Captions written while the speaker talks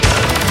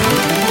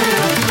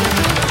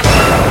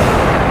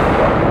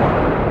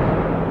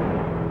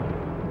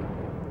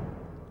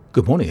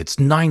Good morning. It's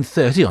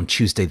 9:30 on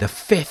Tuesday, the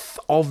 5th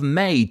of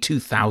May,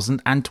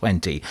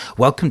 2020.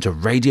 Welcome to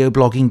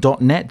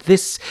radioblogging.net.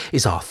 This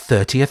is our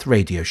 30th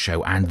radio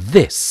show, and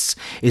this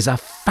is a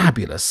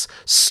fabulous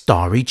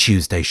Starry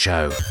Tuesday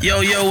show.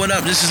 Yo, what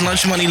up? This is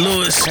Lunch Money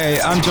Lewis.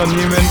 Hey, I'm John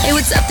Newman. Hey,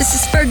 what's up? This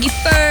is Fergie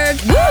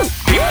Ferg. Woo!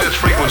 Keep this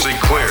frequency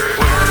clear.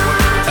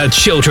 A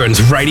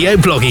children's radio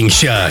blogging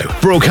show,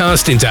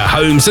 broadcasting to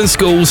homes and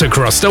schools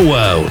across the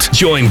world.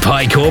 Join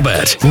Pi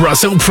Corbett,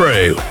 Russell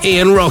Prue,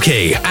 Ian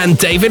Rocky, and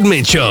David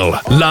Mitchell,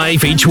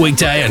 live each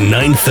weekday at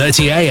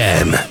 9:30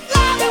 a.m.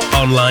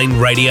 Online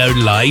radio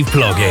live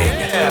blogging.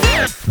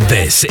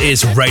 This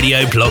is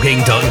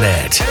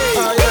radioblogging.net.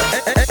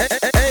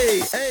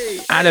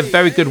 And a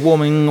very good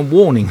warm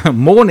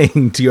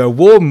morning to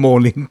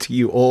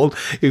you all,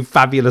 you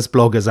fabulous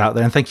bloggers out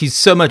there. And thank you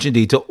so much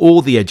indeed to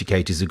all the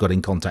educators who got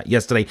in contact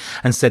yesterday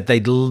and said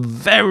they'd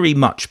very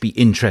much be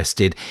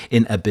interested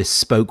in a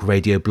bespoke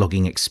radio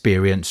blogging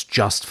experience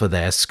just for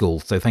their school.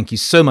 So thank you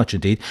so much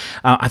indeed.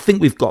 I think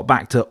we've got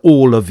back to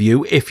all of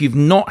you. If you've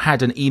not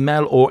had an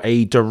email or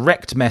a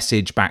direct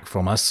message back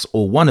from us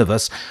or one of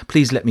us,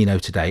 please let me know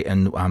today.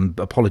 And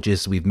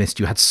apologies, we've missed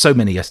you. Had so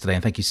many yesterday,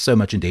 and thank you so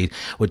much indeed.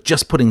 We're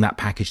just putting that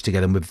package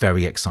together and we're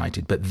very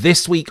excited. But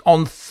this week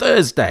on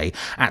Thursday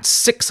at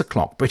 6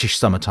 o'clock British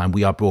summertime,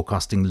 we are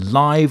broadcasting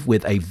live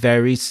with a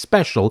very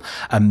special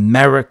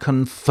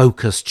American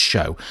focused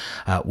show.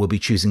 We'll be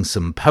choosing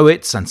some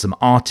poets and some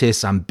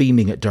artists and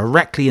beaming it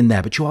directly in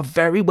there, but you are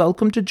very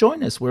welcome to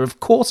join us. We're of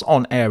course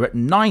on air at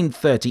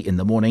 9:30 in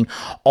the morning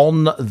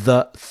on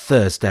the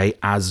Thursday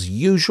as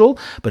usual,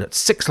 but at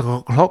 6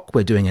 o'clock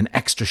we're doing an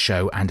extra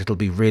show, and it'll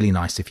be really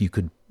nice if you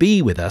could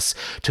be with us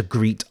to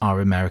greet our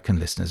American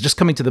listeners. Just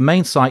coming to the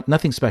main site,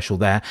 nothing special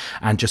there,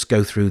 and just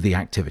go through the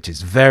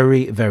activities.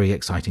 Very, very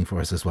exciting for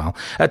us as well.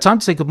 Time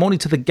to say good morning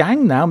to the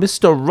gang now.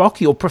 Mr.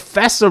 Rocky, or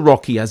Professor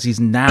Rocky, as he's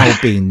now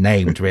being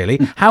named, really.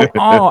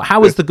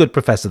 How is the good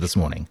professor this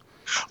morning?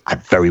 I'm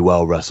very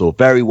well, Russell.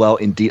 Very well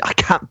indeed. I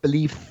can't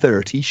believe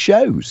 30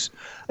 shows.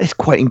 It's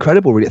quite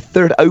incredible, really.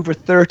 Over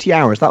 30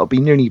 hours. That would be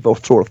nearly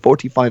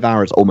 45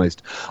 hours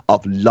almost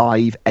of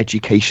live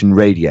education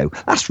radio.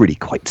 That's really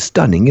quite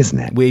stunning, isn't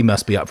it? We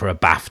must be up for a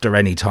BAFTA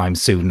anytime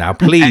soon now.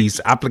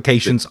 Please,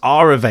 applications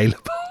are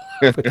available.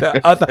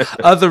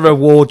 Other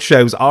award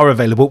shows are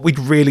available. We'd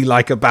really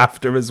like a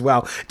BAFTA as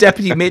well.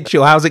 Deputy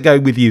Mitchell, how's it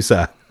going with you,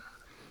 sir?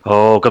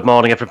 Oh, good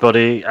morning,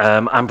 everybody.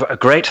 I'm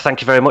great,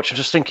 thank you very much. I'm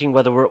just thinking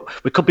whether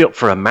we could be up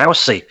for a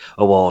Mousy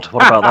Award.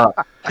 What about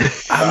that?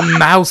 A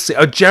Mousy,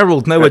 a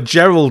Gerald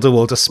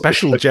Award, a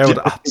special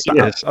Gerald,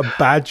 yes. A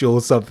badge or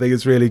something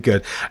is really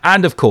good.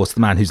 And of course,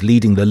 the man who's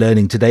leading the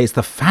learning today is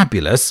the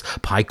fabulous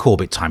Pi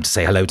Corbett. Time to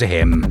say hello to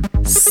him.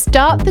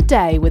 Start the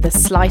day with a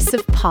slice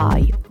of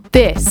pie.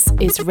 This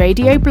is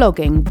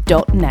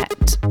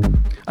radioblogging.net.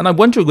 And I'm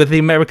wondering whether the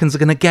Americans are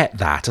going to get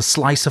that, a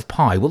slice of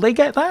pie. Will they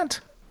get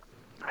that?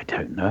 I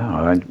don't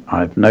know. I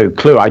have no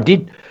clue. I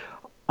don't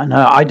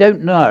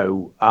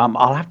know.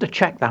 I'll have to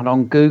check that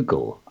on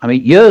Google. I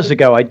mean, years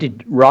ago, I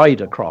did ride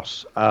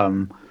across,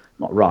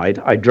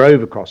 I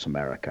drove across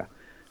America,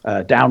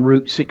 down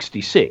Route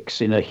 66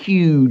 in a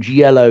huge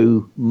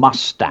yellow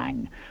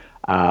Mustang,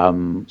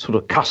 sort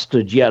of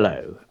custard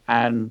yellow.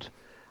 And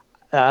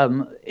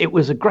it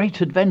was a great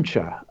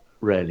adventure,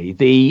 really.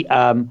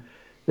 There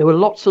were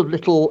lots of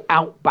little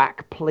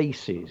outback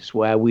places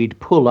where we'd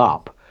pull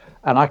up.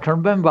 And I can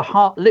remember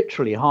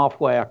literally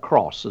halfway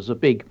across, there's a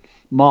big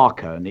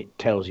marker and it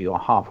tells you you're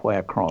halfway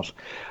across.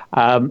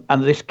 And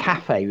this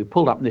cafe, we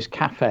pulled up in this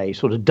cafe,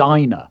 sort of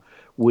diner,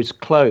 was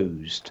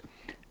closed.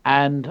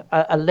 And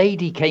a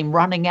lady came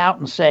running out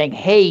and saying,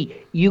 "Hey,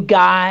 you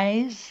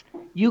guys,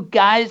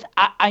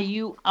 are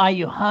you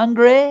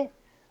hungry?"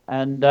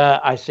 And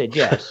I said,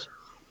 "Yes."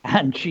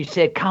 And she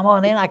said, "Come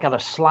on in, I got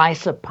a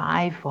slice of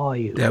pie for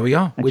you." There we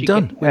are. And We're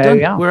done.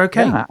 We're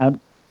okay. Yeah,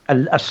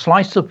 a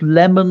slice of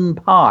lemon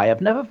pie. I've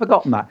never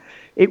forgotten that.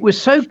 It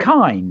was so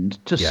kind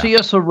to see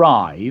us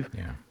arrive.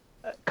 Yeah.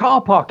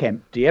 Car park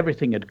empty,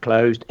 everything had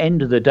closed,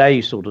 end of the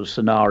day sort of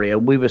scenario.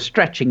 We were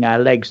stretching our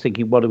legs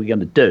thinking, what are we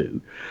going to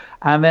do?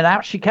 And then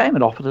out she came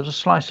and offered us a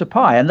slice of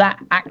pie. And that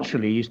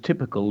actually is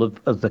typical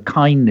of the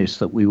kindness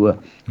that we were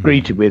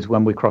greeted with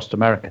when we crossed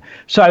America.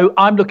 So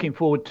I'm looking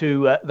forward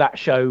to that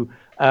show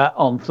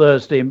on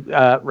Thursday,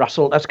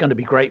 Russell. That's going to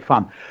be great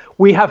fun.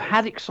 We have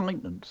had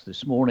excitement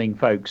this morning,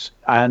 folks,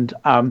 and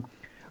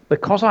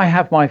because I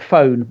have my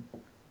phone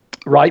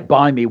right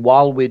by me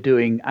while we're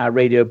doing our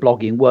radio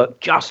blogging work,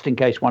 just in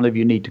case one of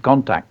you need to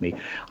contact me,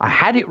 I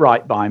had it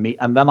right by me,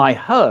 and then I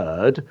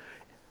heard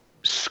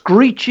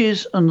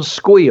screeches and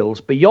squeals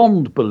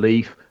beyond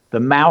belief. The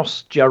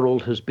mouse,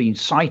 Gerald, has been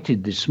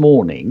sighted this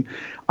morning.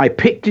 I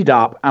picked it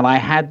up, and I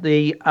had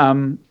the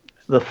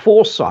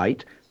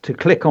foresight to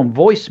click on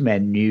voice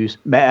memos,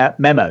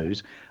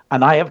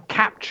 and I have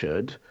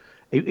captured.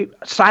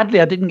 Sadly,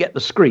 I didn't get the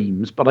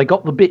screams, but I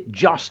got the bit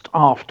just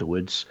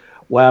afterwards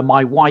where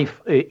my wife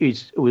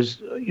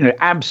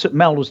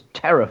Mel was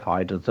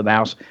terrified of the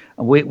mouse,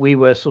 and we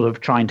were sort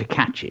of trying to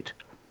catch it.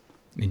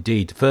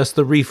 Indeed. First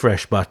the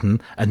refresh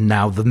button, and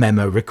now the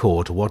memo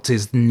record. What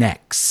is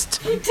next?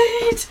 He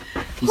did.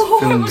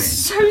 It was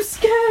so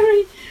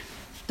scary.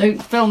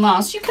 Don't film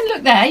us. You can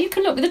look there. You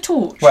can look with a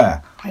torch.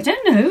 Where? I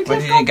don't know. Where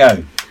did it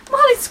go?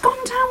 Well, it's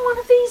gone down one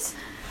of these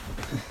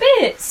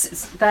bits.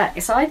 It's there.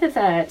 It's either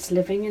there. It's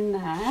living in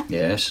there.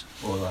 Yes.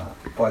 Or that.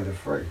 By the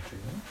fridge.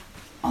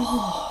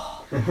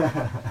 Oh.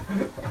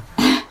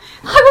 I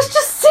was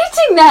just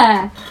sitting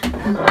there.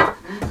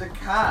 There's a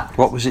cat.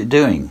 What was it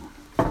doing?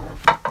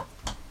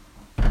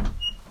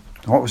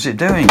 What was it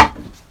doing?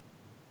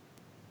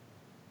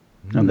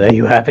 And there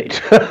you have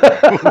it.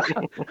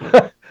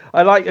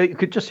 I like you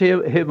could just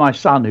hear my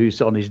son,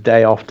 who's on his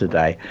day off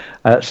today,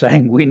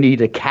 saying, "We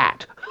need a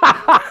cat."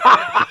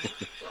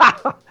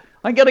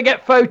 I'm going to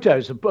get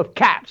photos of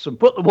cats and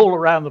put them all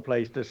around the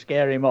place to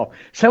scare him off.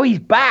 So he's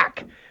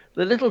back.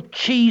 The little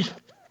cheese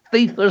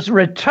thief has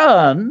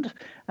returned,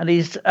 and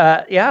he's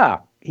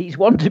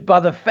wanted by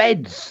the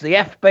feds. The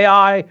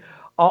FBI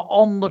are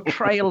on the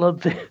trail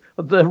of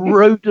the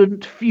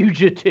rodent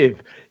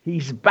fugitive.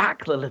 He's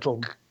back, the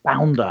little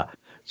bounder.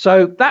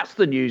 So that's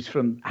the news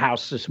from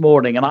House this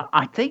morning. And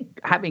I think,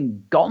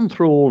 having gone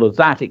through all of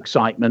that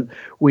excitement,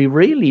 we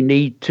really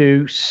need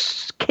to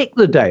kick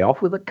the day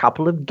off with a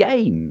couple of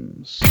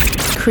games.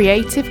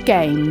 Creative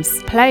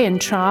Games. Play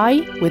and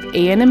try with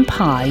Ian and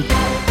Pi.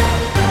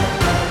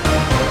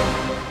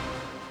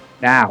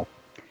 Now,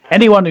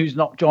 anyone who's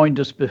not joined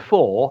us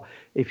before,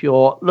 if you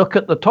look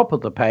at the top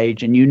of the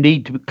page and you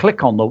need to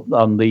click on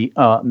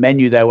the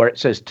menu there where it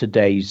says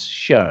today's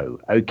show.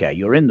 Okay,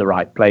 you're in the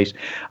right place.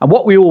 And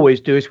what we always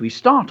do is we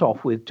start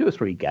off with 2 or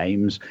 3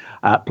 games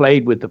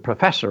played with the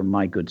professor and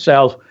my good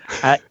self.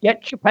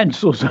 Get your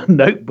pencils and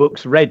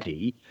notebooks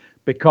ready,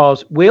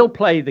 because we'll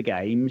play the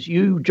games.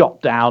 You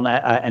jot down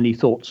any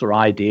thoughts or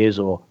ideas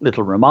or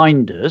little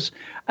reminders,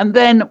 and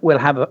then we'll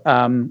have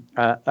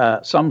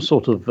some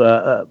sort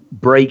of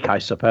break, I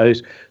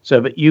suppose,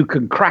 so that you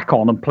can crack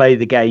on and play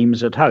the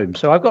games at home.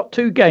 So I've got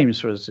 2 games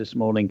for us this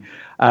morning,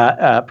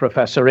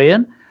 Professor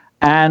Ian.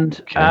 And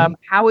okay.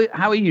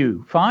 How are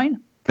you? Fine?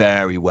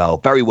 Very well,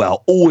 very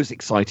well. Always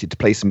excited to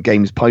play some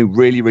games, Pi.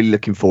 Really, really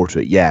looking forward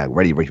to it. Yeah,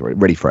 ready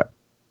for it.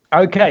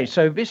 Okay,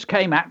 so this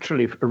came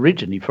actually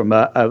originally from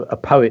a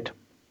poet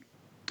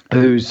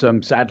who's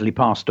sadly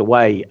passed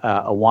away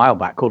a while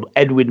back, called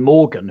Edwin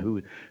Morgan,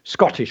 who's a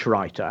Scottish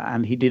writer,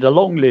 and he did a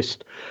long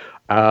list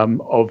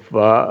of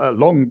a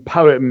long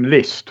poem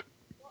list,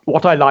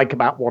 what I like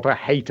about, what I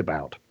hate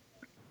about.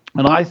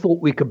 And I thought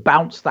we could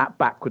bounce that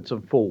backwards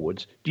and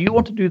forwards. Do you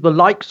want to do the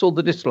likes or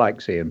the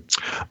dislikes, Ian?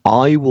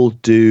 I will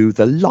do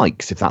the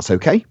likes, if that's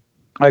okay.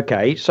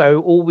 Okay,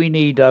 so all we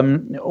need,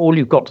 all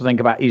you've got to think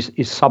about is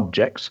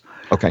subjects.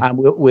 Okay. And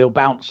we'll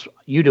bounce.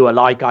 You do a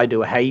like, I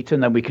do a hate,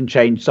 and then we can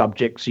change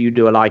subjects. You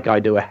do a like, I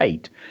do a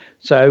hate.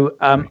 So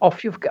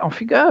off you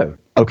go.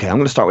 Okay, I'm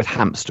going to start with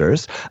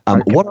hamsters.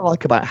 Okay. What I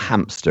like about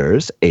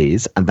hamsters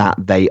is that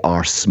they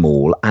are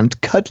small and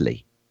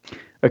cuddly.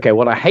 Okay,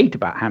 what I hate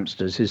about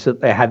hamsters is that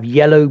they have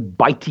yellow,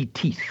 bitey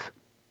teeth.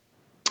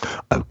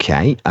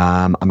 Okay,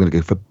 I'm going to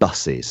go for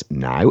buses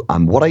now.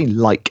 What I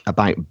like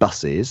about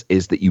buses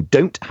is that you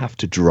don't have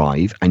to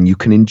drive and you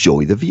can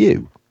enjoy the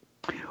view.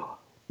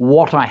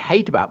 What I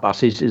hate about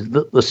buses is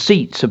that the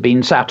seats have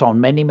been sat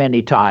on many,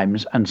 many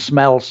times and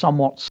smell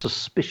somewhat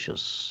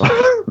suspicious.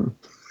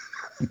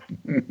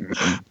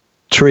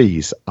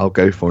 Trees, I'll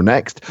go for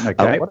next.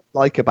 Okay. What I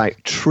like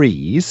about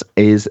trees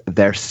is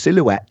their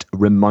silhouette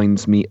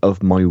reminds me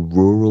of my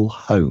rural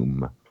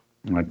home.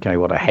 Okay,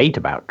 what I hate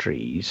about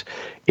trees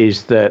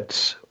is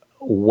that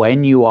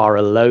when you are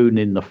alone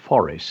in the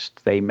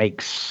forest, they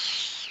make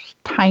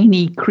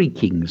tiny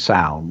creaking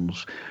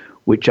sounds,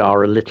 which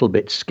are a little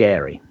bit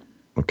scary.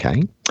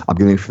 Okay, I'm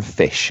going for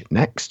fish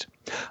next.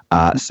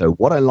 So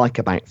what I like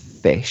about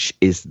fish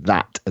is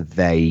that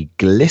they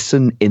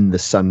glisten in the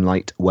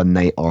sunlight when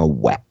they are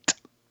wet.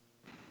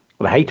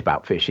 What I hate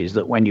about fish is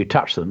that when you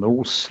touch them, they're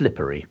all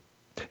slippery.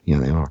 Yeah,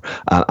 they are.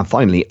 And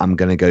finally, I'm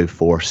going to go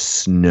for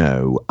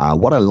snow.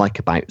 What I like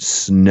about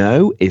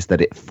snow is that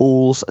it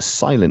falls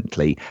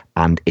silently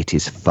and it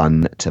is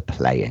fun to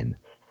play in.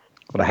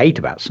 What I hate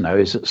about snow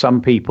is that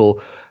some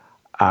people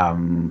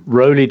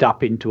roll it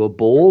up into a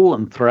ball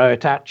and throw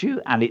it at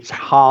you, and it's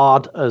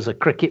hard as a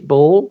cricket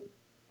ball.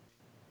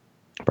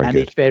 And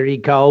it's very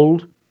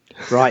cold.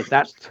 Right,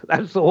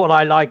 that's all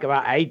I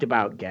hate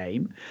about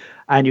game.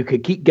 And you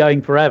could keep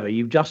going forever.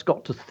 You've just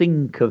got to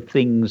think of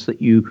things that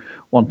you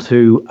want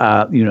to,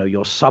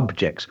 your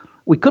subjects.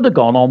 We could have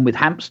gone on with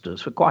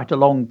hamsters for quite a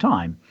long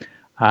time.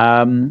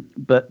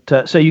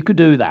 But so you could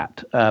do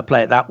that,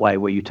 play it that way,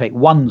 where you take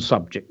one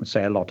subject and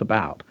say a lot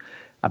about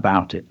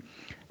it.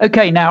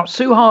 Okay, now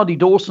Sue Hardy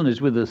Dawson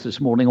is with us this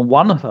morning, and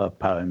one of her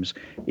poems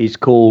is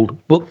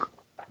called Book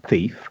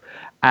Thief.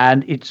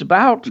 And it's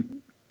about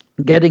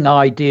getting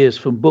ideas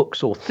from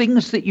books or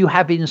things that you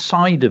have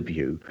inside of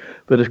you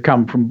that have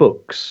come from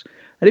books.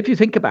 And if you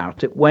think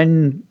about it,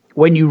 when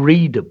you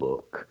read a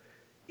book,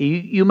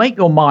 you make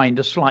your mind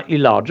a slightly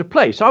larger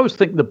place. I always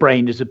think the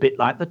brain is a bit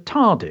like the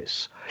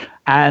TARDIS.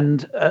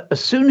 And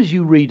as soon as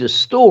you read a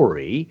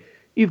story,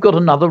 you've got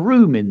another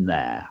room in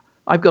there.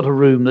 I've got a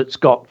room that's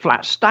got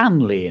Flat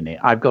Stanley in it.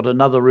 I've got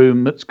another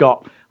room that's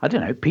got, I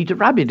don't know, Peter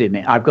Rabbit in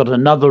it. I've got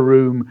another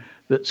room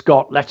that's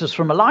got Letters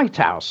from a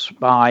Lighthouse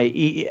by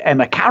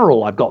Emma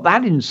Carroll. I've got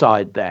that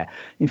inside there.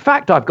 In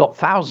fact, I've got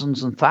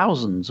thousands and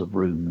thousands of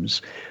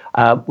rooms,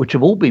 which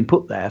have all been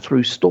put there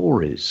through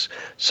stories.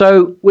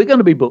 So we're going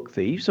to be book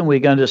thieves, and we're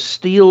going to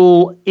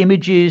steal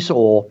images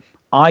or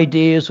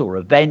ideas or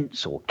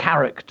events or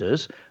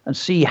characters and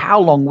see how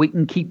long we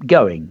can keep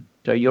going.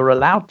 So you're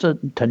allowed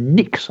to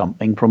nick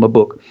something from a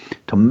book,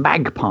 to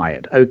magpie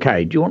it.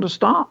 Okay, do you want to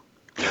start?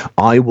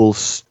 I will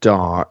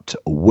start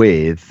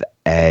with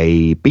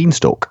a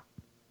beanstalk.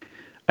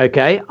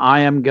 Okay,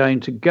 I am going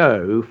to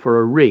go for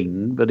a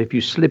ring, but if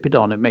you slip it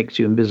on, it makes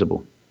you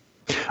invisible.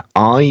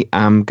 I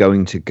am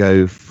going to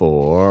go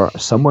for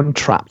someone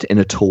trapped in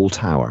a tall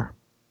tower.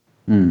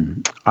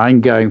 I'm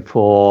going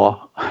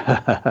for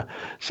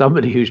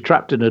somebody who's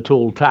trapped in a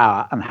tall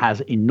tower and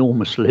has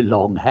enormously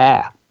long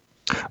hair.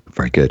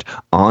 Very good.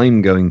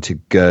 I'm going to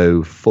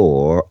go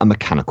for a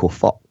mechanical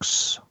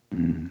fox.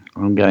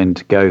 I'm going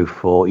to go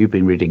for, you've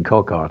been reading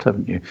Cockart,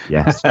 haven't you?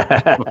 Yes.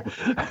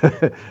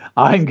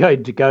 I'm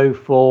going to go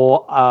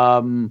for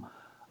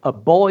a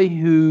boy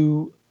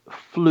who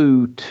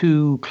flew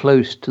too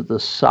close to the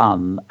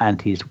sun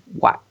and his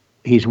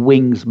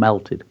wings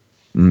melted.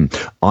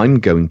 I'm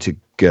going to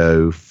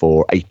go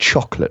for a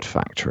chocolate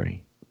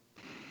factory.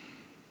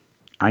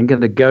 I'm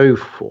going to go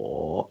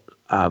for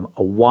a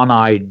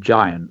one-eyed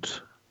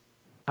giant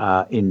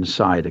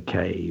inside a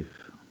cave.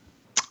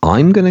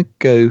 I'm going to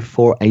go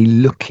for a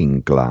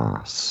looking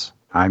glass.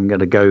 I'm going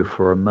to go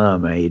for a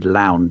mermaid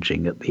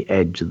lounging at the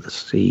edge of the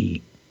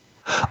sea.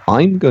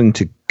 I'm going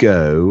to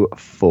go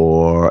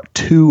for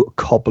 2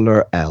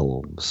 cobbler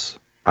elves.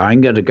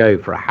 I'm going to go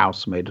for a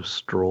house made of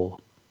straw.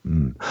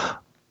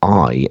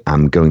 I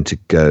am going to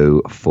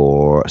go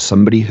for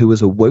somebody who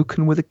has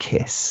awoken with a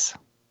kiss.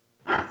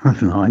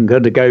 I'm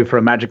going to go for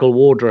a magical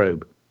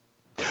wardrobe.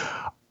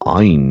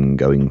 I'm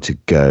going to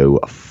go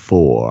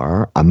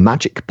for a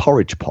magic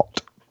porridge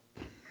pot.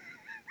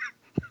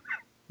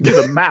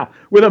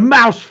 With a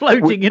mouse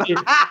floating in it.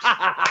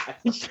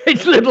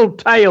 Its little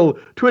tail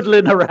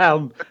twiddling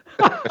around.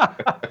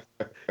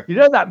 You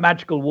know that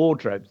magical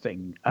wardrobe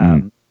thing,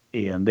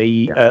 Ian,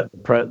 the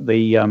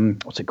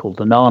what's it called,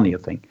 the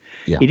Narnia thing?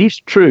 Yeah. It is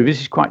true.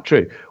 This is quite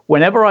true.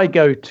 Whenever I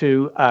go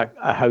to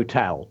a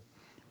hotel,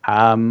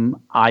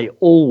 I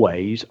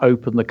always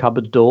open the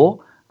cupboard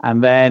door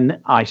and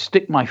then I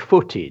stick my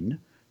foot in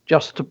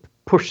just to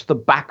push the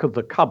back of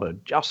the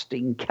cupboard, just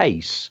in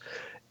case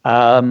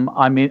I'm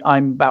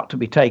about to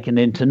be taken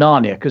into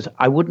Narnia, because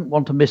I wouldn't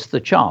want to miss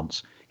the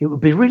chance. It would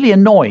be really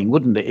annoying,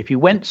 wouldn't it, if you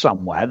went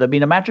somewhere, there'd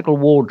been a magical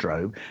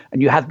wardrobe,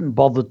 and you hadn't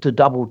bothered to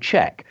double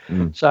check.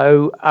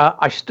 So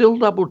I still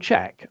double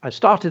check. I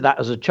started that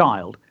as a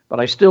child, but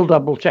I still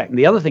double check. And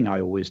the other thing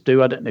I always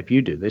do, I don't know if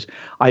you do this,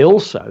 I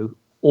also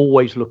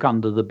always look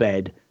under the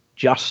bed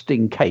just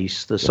in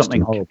case there's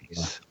something horrible.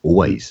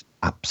 Always.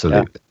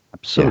 Absolutely. Yeah,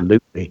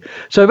 absolutely. Yeah.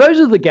 So those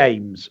are the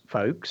games,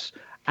 folks.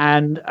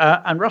 And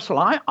Russell,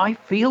 I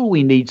feel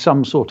we need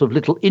some sort of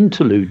little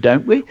interlude,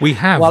 don't we? We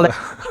have.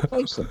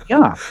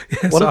 Yeah.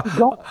 Yes, what have we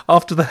got?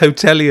 After the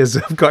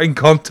hoteliers have got in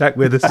contact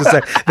with us to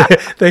say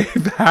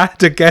they've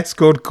had a guest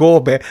called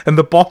Corbett and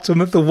the bottom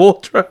of the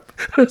wardrobe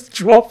has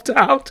dropped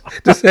out.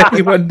 Does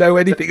anyone know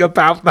anything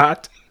about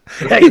that?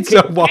 It's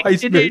a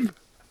wise move.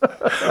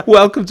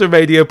 Welcome to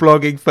Radio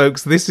Blogging,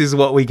 folks. This is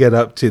what we get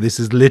up to. This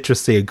is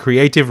literacy and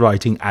creative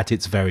writing at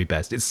its very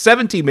best. It's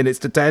 17 minutes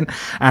to 10,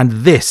 and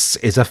this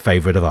is a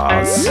favourite of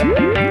ours.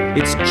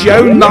 It's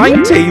Joe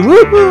 90.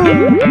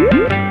 Woohoo!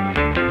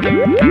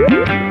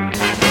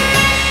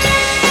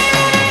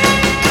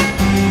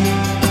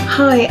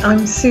 Hi,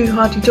 I'm Sue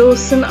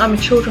Hardy-Dawson. I'm a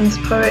children's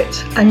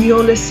poet, and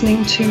you're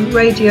listening to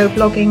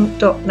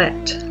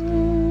radioblogging.net.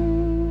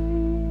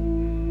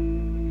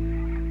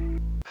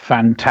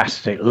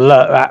 Fantastic.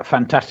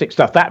 Fantastic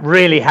stuff. That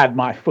really had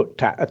my foot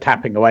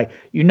tapping away.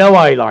 You know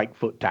I like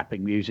foot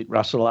tapping music,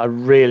 Russell. I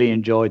really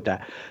enjoyed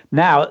that.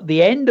 Now, at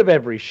the end of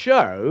every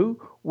show,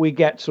 we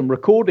get some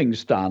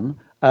recordings done.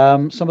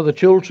 Some of the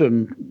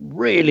children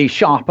really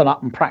sharpen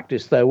up and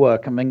practice their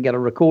work and then get a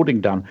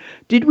recording done.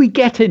 Did we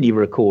get any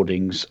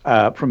recordings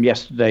from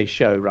yesterday's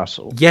show,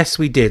 Russell? Yes,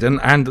 we did.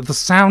 And the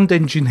sound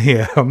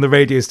engineer on the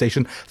radio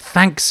station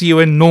thanks you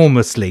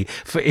enormously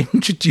for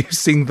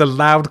introducing the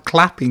loud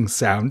clapping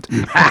sound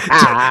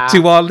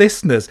to our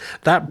listeners.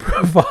 That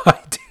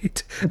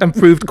provided and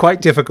proved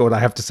quite difficult, I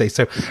have to say.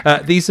 So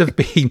these have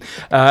been,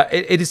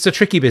 it is a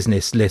tricky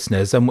business,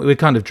 listeners, and we're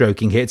kind of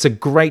joking here. It's a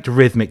great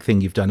rhythmic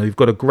thing you've done. We've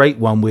got a great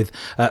one with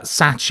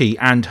Sachi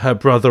and her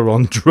brother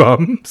on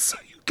drums.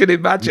 You can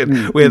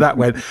imagine where that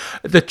went.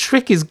 The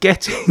trick is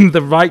getting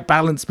the right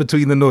balance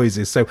between the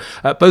noises. So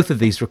both of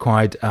these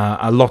required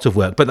a lot of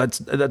work, but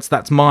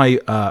that's my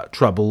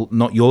trouble,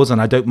 not yours,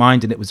 and I don't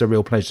mind, and it was a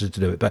real pleasure to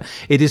do it. But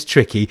it is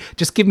tricky.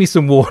 Just give me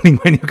some warning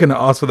when you're going to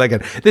ask for that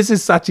again. This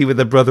is Sachi with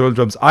her brother on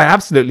drums. I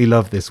absolutely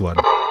love this one.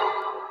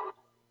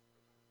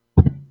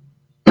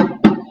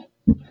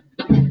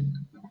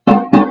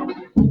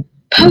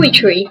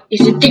 Poetry is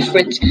the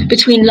difference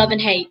between love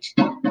and hate.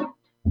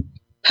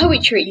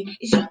 Poetry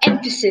is the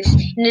emphasis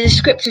in a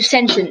descriptive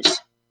sentence.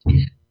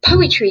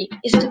 Poetry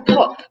is the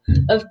pop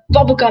of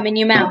bubblegum in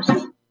your mouth.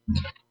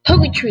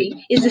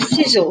 Poetry is the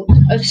sizzle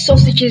of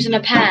sausages in a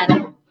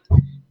pan.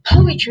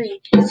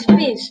 Poetry is the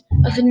fizz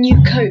of a new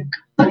Coke.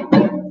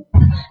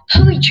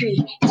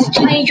 Poetry is the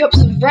tiny drops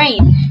of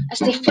rain as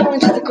they fall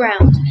into the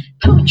ground.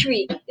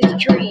 Poetry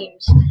is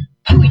dreams.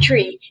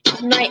 Poetry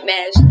is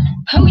nightmares.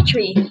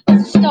 Poetry is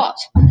the start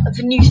of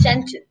a new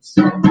sentence.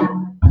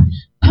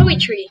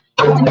 Poetry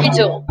is the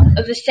middle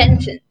of a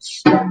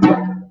sentence.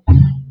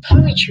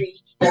 Poetry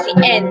is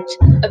the end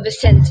of a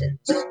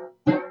sentence.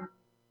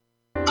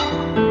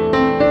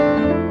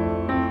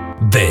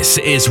 This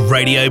is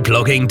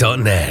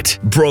radioblogging.net,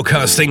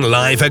 broadcasting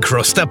live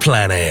across the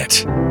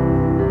planet.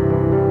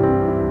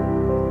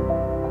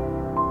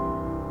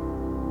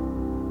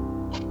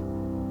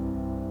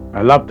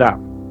 I love that.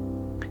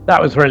 That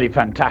was really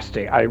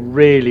fantastic. I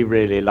really,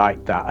 really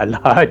liked that.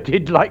 I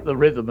did like the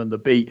rhythm and the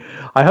beat.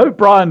 I hope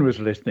Brian was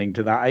listening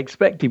to that. I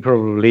expect he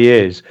probably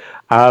is.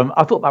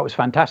 I thought that was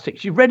fantastic.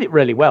 She read it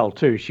really well,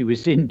 too. She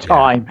was in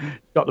time,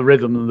 got the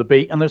rhythm and the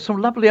beat, and there's some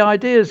lovely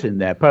ideas in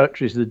there.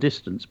 Poetry is the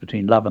distance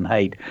between love and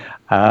hate.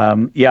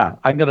 I'm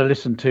going to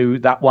listen to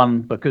that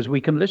one because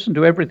we can listen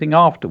to everything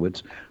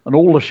afterwards, and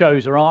all the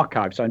shows are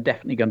archived, so I'm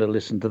definitely going to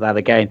listen to that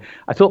again.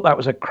 I thought that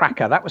was a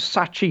cracker. That was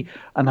Sachi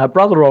and her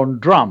brother on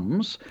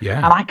drums,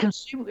 and I can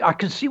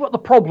see what the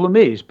problem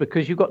is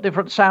because you've got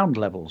different sound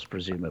levels,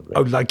 presumably.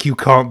 Oh, like you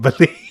can't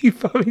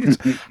believe.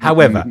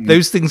 However,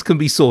 those things can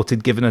be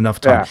sorted given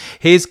enough time. Yeah.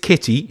 Here's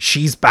Kitty.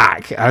 She's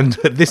back, and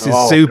this is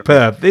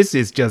superb. This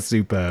is just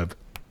superb.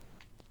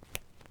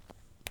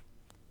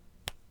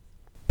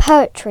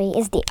 Poetry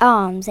is the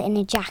arms in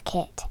a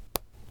jacket.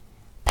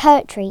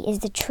 Poetry is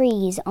the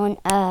trees on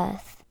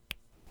earth.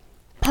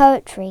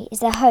 Poetry is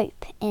the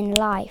hope in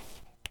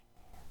life.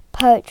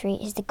 Poetry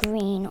is the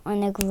green on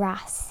the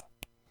grass,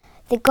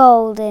 the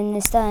gold in the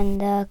sun,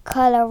 the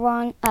colour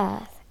on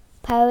earth.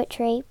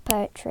 Poetry,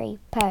 poetry,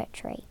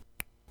 poetry.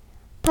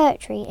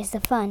 Poetry is the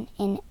fun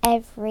in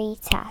every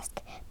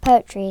task.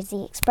 Poetry is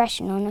the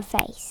expression on a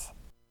face.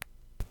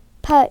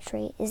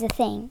 Poetry is the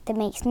thing that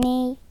makes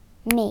me,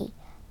 me.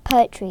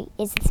 Poetry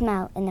is the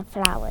smell in the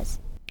flowers,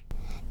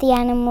 the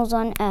animals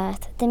on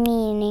earth, the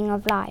meaning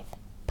of life.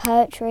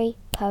 Poetry,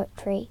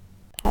 poetry,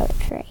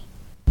 poetry.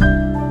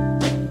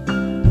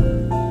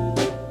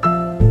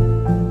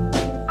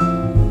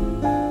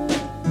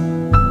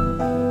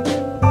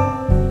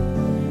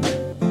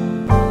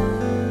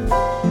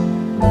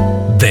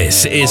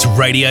 This is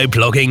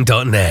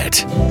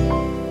radioblogging.net.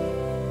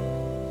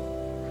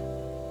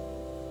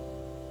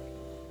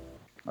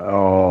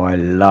 Oh, I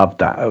loved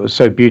that. It was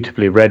so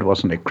beautifully read,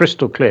 wasn't it?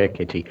 Crystal clear,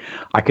 Kitty.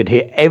 I could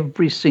hear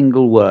every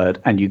single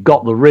word, and you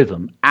got the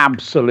rhythm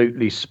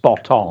absolutely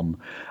spot on.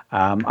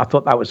 I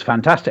thought that was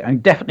fantastic. I'm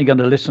definitely going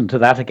to listen to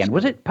that again.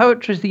 Was it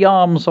Poetry's the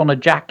arms on a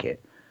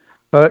jacket?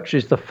 Poetry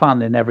is the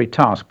fun in every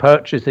task.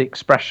 Poetry is the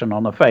expression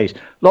on a face.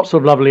 Lots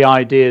of lovely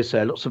ideas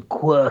there. Lots of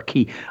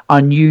quirky,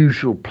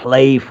 unusual,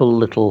 playful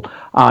little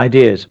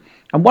ideas.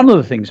 And one of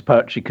the things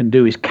poetry can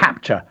do is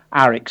capture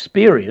our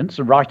experience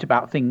and write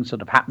about things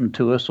that have happened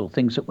to us or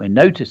things that we're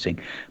noticing.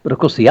 But of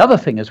course, the other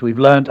thing, as we've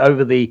learned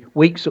over the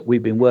weeks that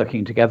we've been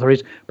working together,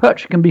 is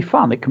poetry can be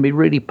fun. It can be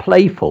really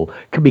playful.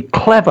 It can be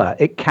clever.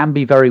 It can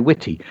be very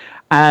witty.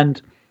 And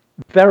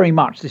very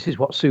much this is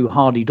what Sue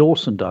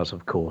Hardy-Dawson does,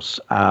 of course,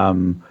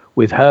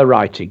 with her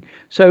writing.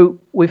 So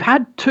we've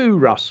had two,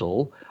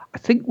 Russell. I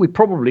think we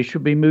probably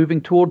should be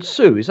moving towards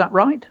Sue. Is that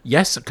right?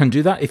 Yes, I can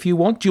do that if you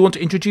want. Do you want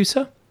to introduce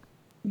her?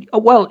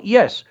 Well,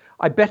 yes.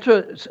 I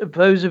better, for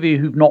those of you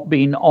who've not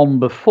been on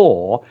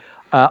before,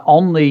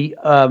 on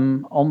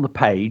the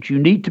page, you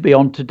need to be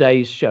on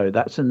today's show.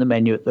 That's in the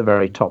menu at the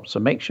very top. So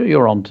make sure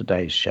you're on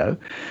today's show.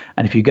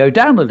 And if you go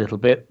down a little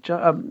bit,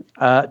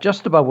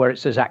 just above where it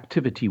says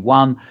Activity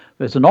 1,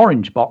 there's an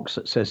orange box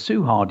that says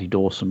Sue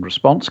Hardy-Dawson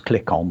response.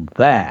 Click on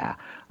there.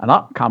 And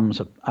up comes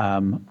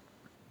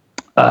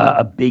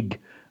a big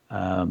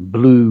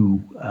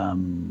blue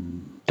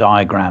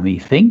diagram-y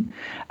thing.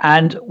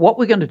 And what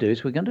we're going to do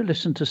is we're going to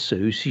listen to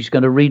Sue. She's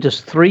going to read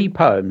us 3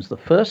 poems. The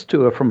first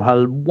 2 are from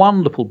her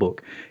wonderful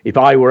book, If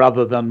I Were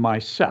Other Than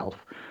Myself.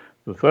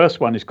 The first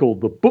one is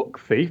called The Book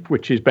Thief,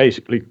 which is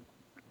basically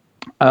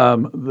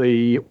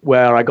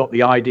where I got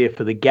the idea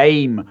for the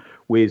game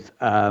with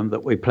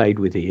that we played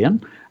with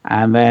Ian.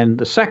 And then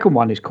the second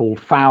one is called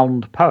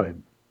Found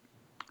Poem.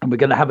 And we're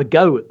going to have a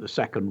go at the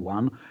second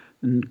one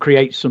and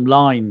create some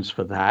lines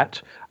for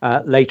that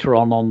later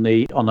on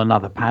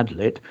another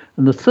Padlet.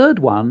 And the third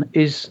one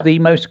is the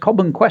most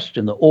common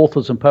question that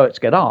authors and poets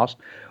get asked,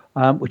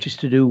 which is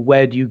to do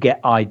where do you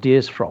get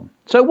ideas from?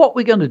 So what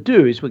we're going to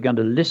do is we're going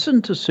to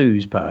listen to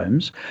Sue's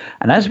poems,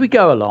 and as we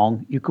go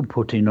along, you can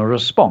put in a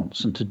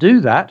response. And to do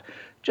that,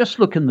 just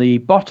look in the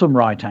bottom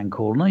right-hand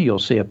corner. You'll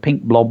see a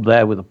pink blob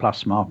there with a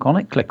plus mark on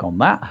it. Click on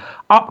that.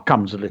 Up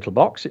comes a little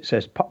box. It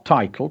says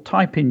title.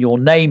 Type in your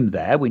name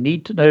there. We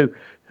need to know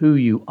who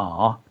you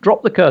are,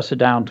 drop the cursor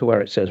down to where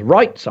it says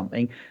write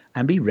something,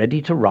 and be ready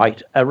to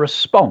write a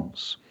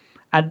response.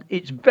 And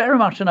it's very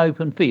much an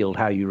open field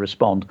how you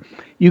respond.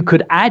 You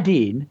could add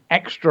in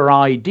extra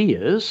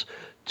ideas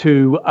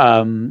to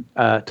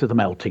the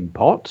melting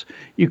pot.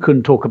 You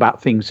can talk about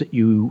things that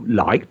you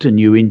liked and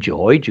you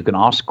enjoyed. You can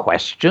ask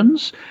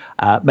questions,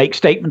 make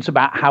statements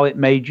about how it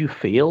made you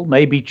feel,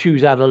 maybe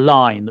choose out a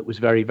line that was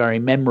very, very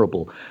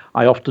memorable.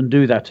 I often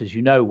do that, as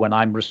you know, when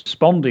I'm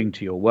responding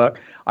to your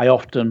work. I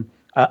often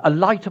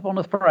light upon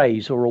a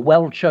phrase or a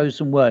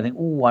well-chosen word, think,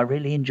 oh, I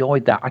really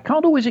enjoyed that. I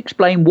can't always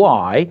explain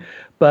why,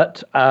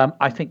 but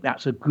I think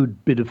that's a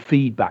good bit of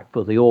feedback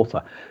for the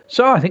author.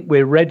 So I think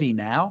we're ready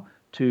now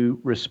to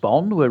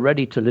respond. We're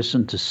ready to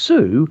listen to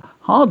Sue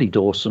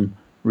Hardy-Dawson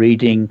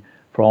reading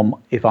from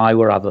If I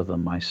Were Other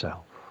Than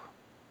Myself.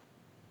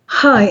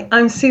 Hi,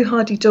 I'm Sue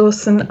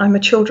Hardy-Dawson. I'm a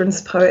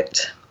children's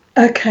poet.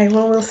 Okay,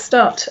 well, we'll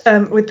start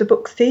with the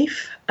book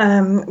Thief,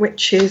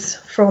 which is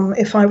from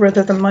If I Were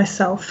Other Than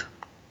Myself.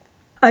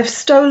 I've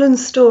stolen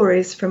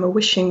stories from a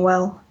wishing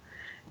well,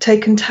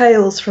 taken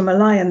tales from a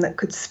lion that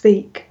could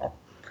speak.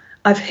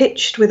 I've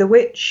hitched with a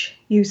witch,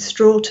 used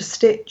straw to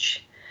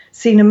stitch,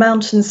 seen a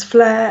mountain's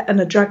flare and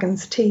a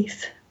dragon's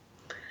teeth.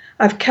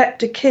 I've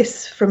kept a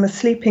kiss from a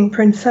sleeping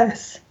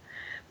princess,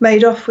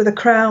 made off with a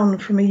crown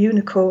from a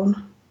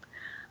unicorn.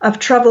 I've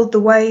travelled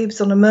the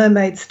waves on a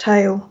mermaid's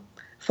tail,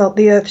 felt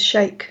the earth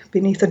shake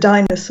beneath a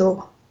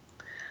dinosaur.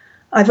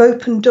 I've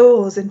opened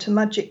doors into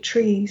magic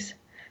trees,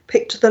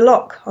 picked the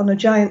lock on a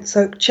giant's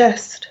oak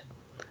chest.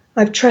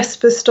 I've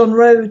trespassed on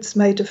roads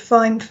made of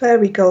fine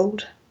fairy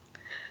gold,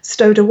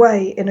 stowed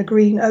away in a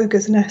green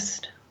ogre's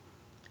nest.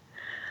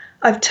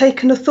 I've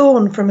taken a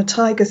thorn from a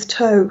tiger's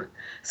toe,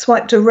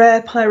 swiped a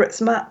rare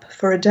pirate's map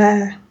for a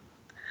dare.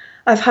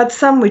 I've had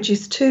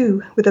sandwiches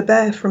too with a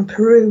bear from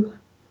Peru,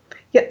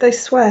 yet they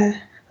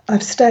swear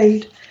I've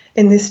stayed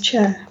in this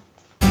chair.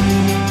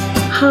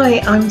 Hi,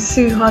 I'm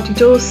Sue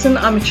Hardy-Dawson.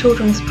 I'm a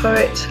children's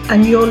poet,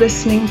 and you're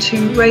listening to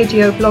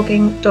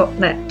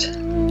radioblogging.net.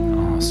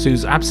 Oh,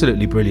 Sue's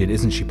absolutely brilliant,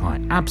 isn't she,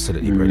 Pi?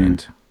 Absolutely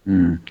brilliant.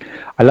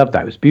 I love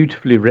that. It was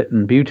beautifully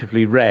written,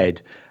 beautifully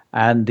read.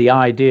 And the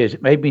ideas,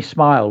 it made me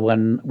smile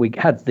when we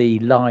had the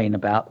line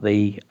about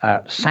the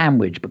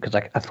sandwich, because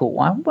I thought,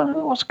 well,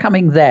 what's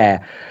coming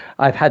there?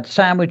 I've had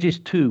sandwiches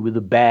too with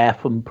a bear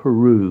from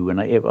Peru,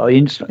 and I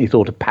instantly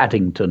thought of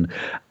Paddington.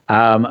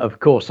 Of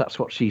course, that's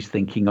what she's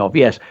thinking of.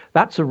 Yes,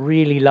 that's a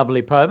really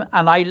lovely poem,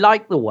 and I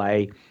like the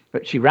way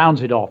that she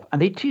rounds it off.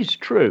 And it is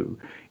true.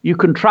 You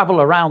can travel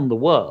around the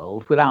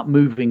world without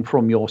moving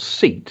from your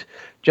seat,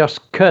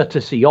 just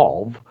courtesy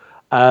of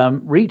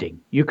reading.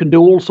 You can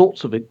do all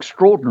sorts of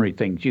extraordinary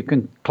things. You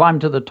can climb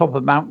to the top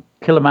of Mount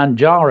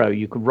Kilimanjaro.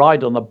 You can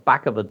ride on the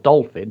back of a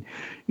dolphin.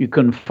 You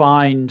can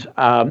find,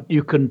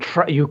 you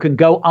can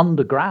go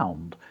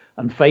underground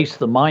and face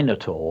the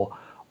Minotaur.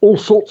 All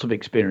sorts of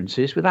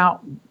experiences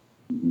without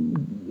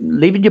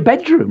leaving your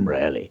bedroom,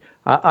 really.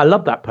 I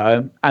love that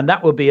poem, and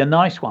that would be a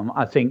nice one,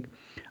 I think,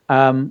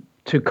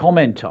 to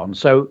comment on.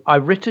 So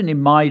I've written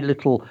in my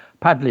little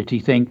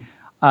Padlety thing,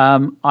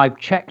 I've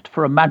checked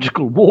for a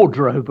magical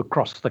wardrobe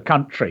across the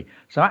country.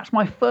 So that's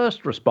my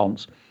first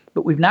response.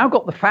 But we've now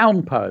got the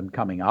found poem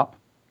coming up.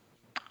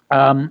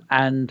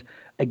 And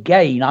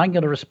again, I'm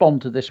going to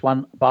respond to this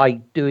one by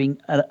doing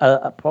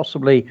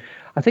possibly,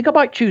 I think I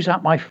might choose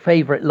out my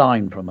favourite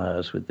line from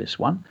hers with this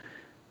one.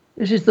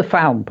 This is the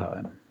found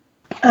poem.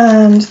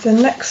 And the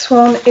next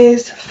one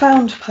is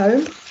found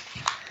poem.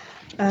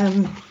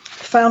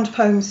 Found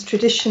poems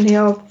traditionally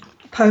are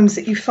poems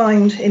that you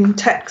find in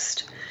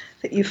text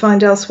that you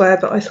find elsewhere,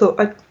 but I thought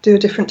I'd do a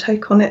different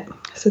take on it.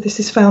 So this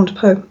is found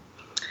poem.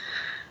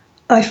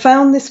 I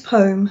found this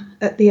poem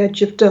at the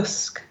edge of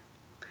dusk,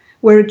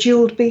 where a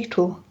jewelled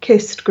beetle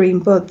kissed green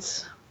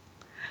buds.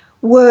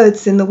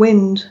 Words in the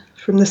wind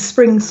from the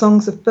spring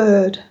songs of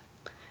bird.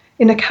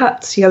 In a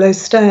cat's yellow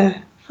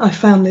stare, I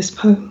found this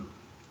poem.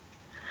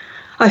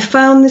 I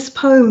found this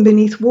poem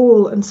beneath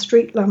wall and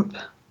street lamp,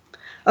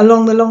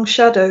 along the long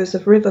shadows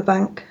of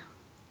riverbank.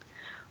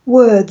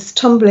 Words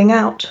tumbling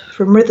out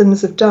from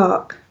rhythms of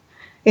dark,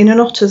 in an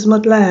otter's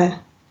mud lair,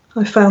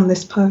 I found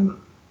this poem.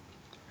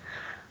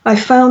 I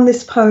found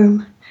this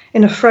poem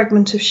in a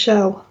fragment of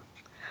shell,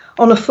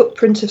 on a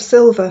footprint of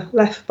silver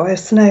left by a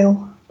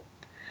snail.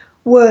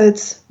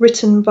 Words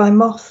written by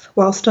moth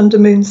whilst under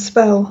moon's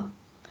spell,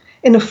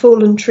 in a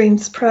fallen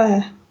treen's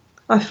prayer,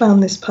 I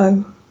found this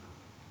poem.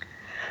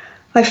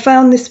 I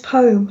found this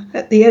poem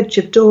at the edge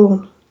of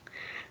dawn,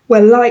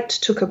 where light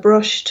took a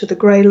brush to the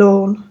grey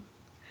lawn.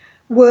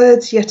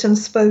 Words yet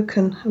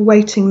unspoken,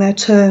 awaiting their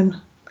turn.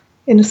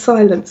 In a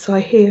silence I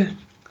hear,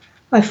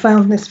 I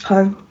found this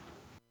poem.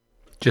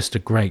 Just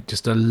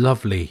a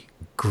lovely,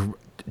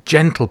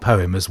 gentle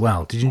poem as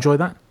well. Did you enjoy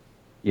that?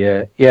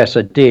 Yeah, yes,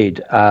 I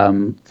did.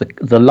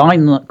 The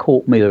line that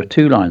caught me, there are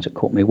two lines that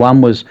caught me.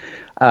 One was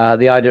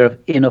the idea of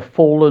in a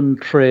fallen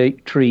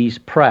tree's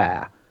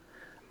prayer,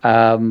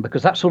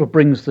 because that sort of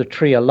brings the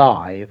tree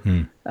alive.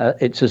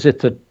 It's as if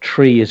the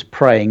tree is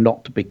praying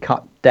not to be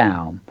cut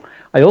down.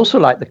 I also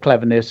like the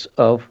cleverness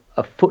of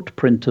a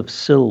footprint of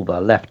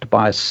silver left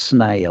by a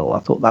snail. I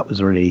thought that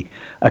was really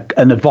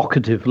an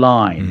evocative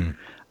line.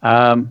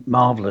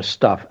 Marvelous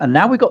stuff. And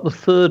now we've got the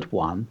third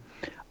one,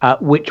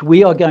 which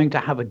we are going to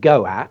have a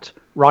go at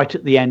right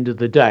at the end of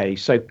the day.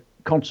 So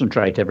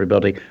concentrate,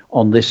 everybody,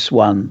 on this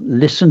one.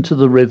 Listen to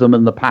the rhythm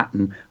and the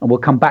pattern, and we'll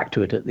come back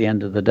to it at the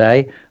end of the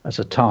day as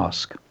a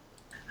task.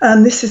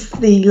 And this is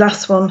the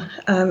last one,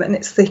 and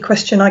it's the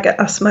question I get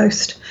asked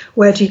most.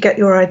 Where do you get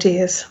your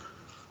ideas?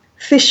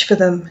 Fish for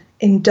them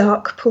in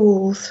dark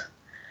pools.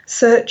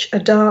 Search a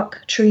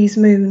dark tree's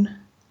moon.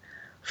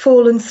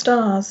 Fallen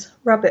stars,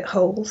 rabbit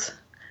holes.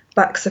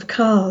 Backs of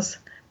cars,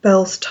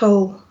 bells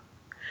toll.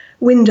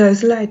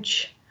 Windows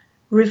ledge,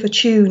 river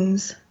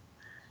tunes.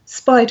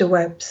 Spider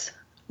webs,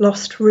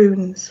 lost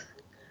runes.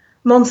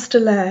 Monster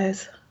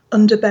lairs,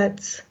 under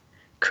beds.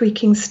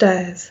 Creaking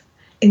stairs,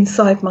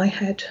 inside my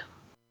head.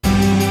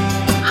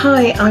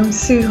 Hi, I'm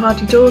Sue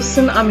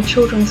Hardy-Dawson. I'm a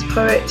children's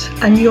poet,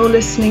 and you're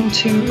listening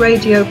to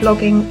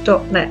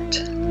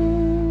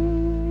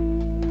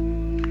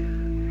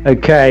radioblogging.net.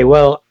 Okay,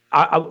 well,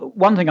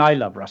 one thing I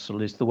love,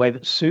 Russell, is the way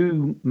that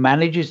Sue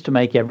manages to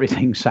make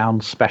everything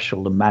sound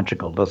special and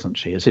magical, doesn't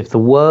she? As if the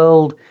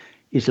world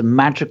is a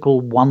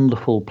magical,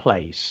 wonderful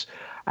place,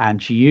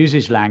 and she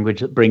uses language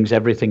that brings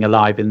everything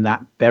alive in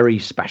that very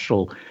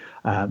special,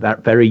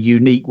 that very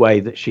unique way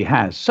that she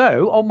has.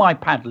 So on my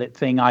Padlet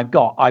thing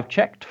I've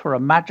checked for a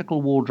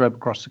magical wardrobe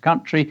across the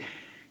country.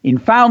 In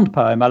found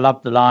poem, I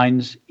love the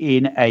lines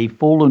in a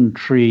fallen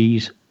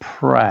tree's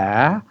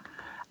prayer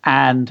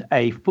and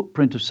a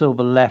footprint of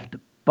silver left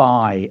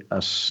by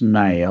a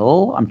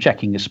snail. I'm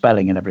checking the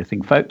spelling and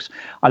everything, folks.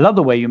 I love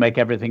the way you make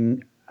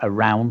everything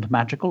around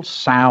magical,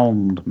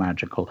 sound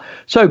magical.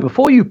 So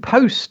before you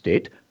post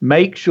it,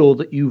 make sure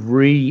that you've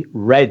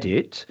reread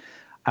it.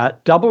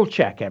 Double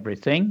check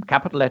everything,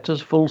 capital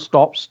letters, full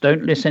stops,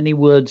 don't miss any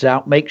words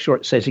out, make sure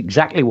it says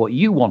exactly what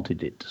you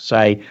wanted it to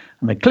say,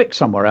 and then click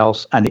somewhere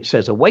else and it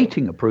says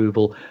awaiting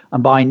approval.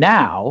 And by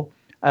now,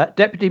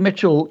 Deputy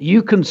Mitchell,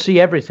 you can see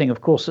everything,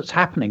 of course, that's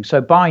happening. So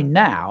by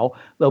now,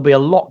 there'll be a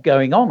lot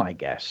going on, I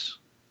guess.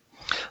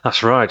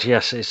 That's right.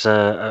 Yes, it's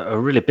a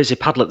really busy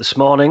Padlet this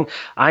morning.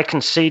 I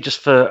can see, just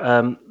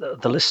for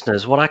the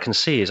listeners, what I can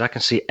see is I can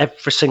see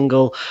every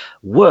single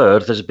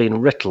word that has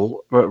been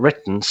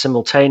written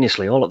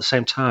simultaneously, all at the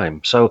same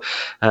time. So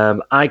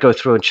I go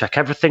through and check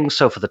everything.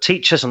 So for the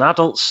teachers and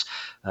adults,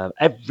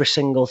 every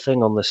single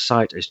thing on this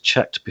site is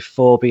checked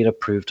before being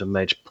approved and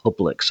made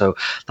public. So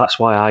that's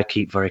why I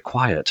keep very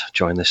quiet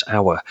during this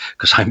hour,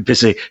 because I'm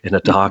busy in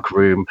a dark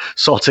room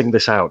sorting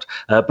this out.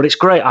 But it's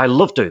great. I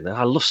love doing that.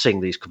 I love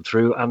seeing these come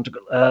through. And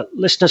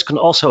listeners can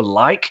also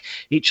like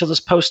each other's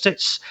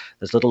post-its.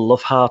 There's a little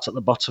love heart at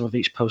the bottom of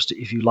each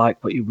post-it. If you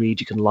like what you read,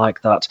 you can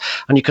like that.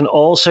 And you can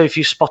also, if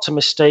you spot a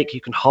mistake,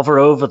 you can hover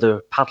over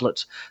the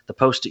Padlet, the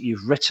post-it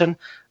you've written,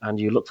 and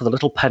you look for the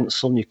little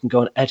pencil and you can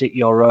go and edit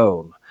your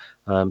own.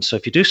 So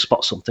if you do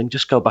spot something,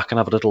 just go back and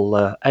have a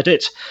little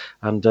edit,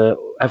 and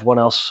everyone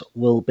else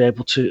will be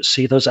able to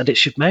see those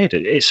edits you've made.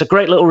 It's a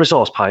great little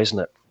resource, Pi, isn't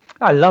it?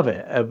 I love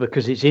it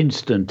because it's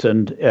instant,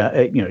 and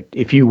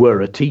if you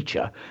were a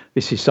teacher,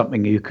 this is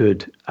something you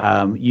could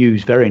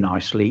use very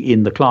nicely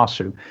in the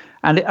classroom.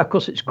 And of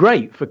course, it's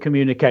great for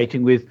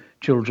communicating with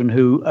children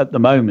who, at the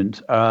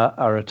moment,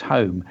 are at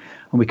home.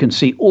 And we can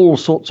see all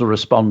sorts of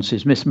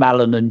responses. Miss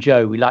Mallon and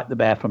Joe, we like the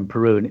bear from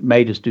Peru, and it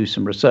made us do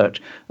some research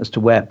as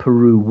to where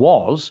Peru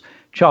was.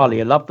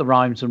 Charlie, I love the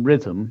rhymes and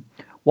rhythm.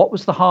 What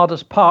was the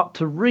hardest part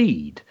to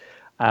read?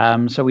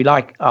 So we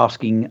like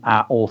asking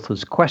our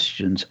authors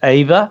questions.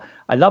 Ava,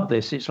 I love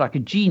this. It's like a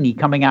genie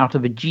coming out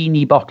of a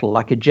genie bottle,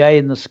 like a jay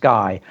in the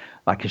sky,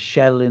 like a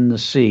shell in the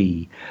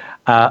sea.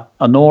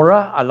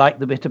 Honora, I like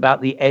the bit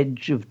about the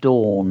edge of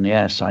dawn.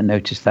 Yes, I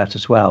noticed that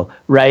as well.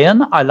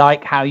 Rayan, I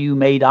like how you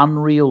made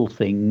unreal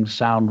things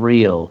sound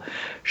real.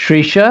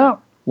 Shrisha,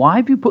 why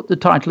have you put the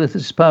title of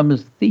this poem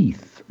as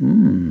Thief?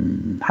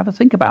 Have a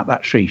think about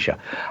that, Shrisha.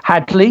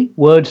 Hadley,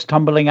 words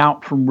tumbling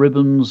out from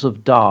ribbons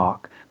of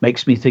dark.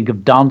 Makes me think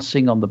of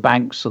dancing on the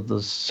banks of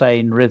the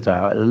Seine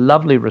River. A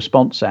lovely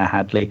response there,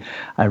 Hadley.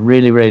 I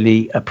really,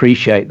 really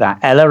appreciate that.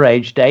 Ella,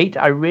 aged 8.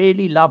 I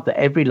really love that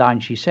every line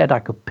she said, I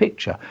could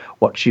picture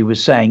what she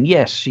was saying.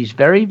 Yes, she's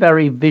very,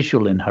 very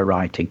visual in her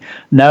writing.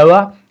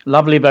 Noah,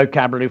 lovely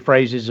vocabulary,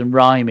 phrases and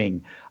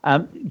rhyming.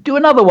 Do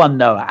another one,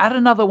 Noah. Add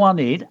another one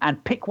in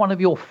and pick one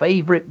of your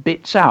favourite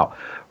bits out.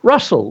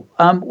 Russell,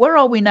 where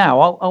are we now?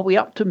 Are we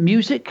up to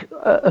music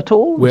at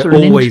all? We're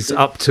always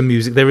up to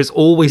music. There is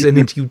always an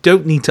interview. You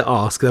don't need to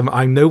ask them.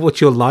 I know what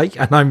you're like,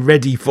 and I'm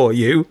ready for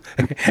you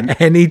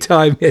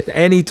anytime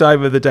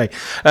of the day.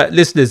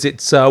 Listeners,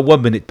 it's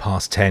 1 minute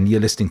past 10. You're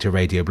listening to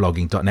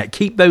radioblogging.net.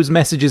 Keep those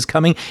messages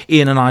coming.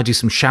 Ian and I do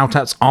some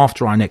shout-outs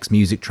after our next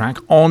music track.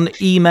 On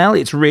email,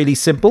 it's really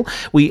simple.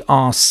 We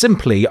are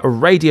simply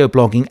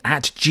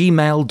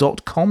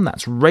radioblogging@gmail.com.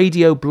 That's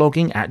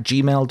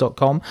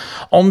radioblogging@gmail.com.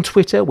 On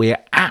Twitter, we're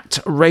at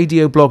at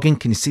Radio Blogging.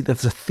 Can you see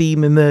there's a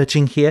theme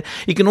emerging here?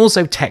 You can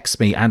also text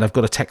me, and I've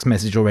got a text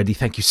message already.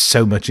 Thank you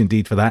so much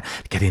indeed for that.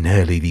 Get in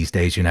early these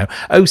days,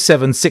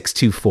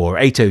 07624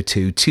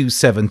 802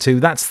 272.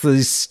 That's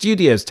the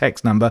studio's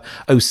text number,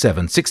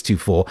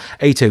 07624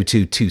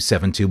 802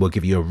 272. We'll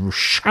give you a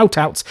shout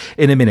out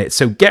in a minute.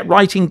 So get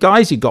writing,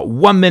 guys. You've got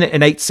 1 minute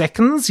and 8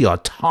 seconds. Your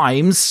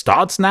time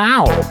starts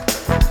now.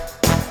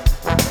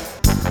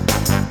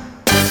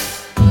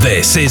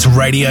 This is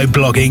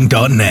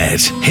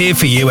radioblogging.net, here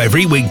for you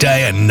every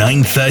weekday at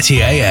 9:30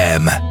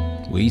 a.m.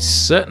 We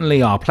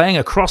certainly are, playing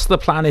across the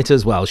planet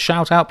as well.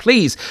 Shout out,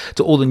 please,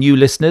 to all the new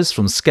listeners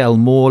from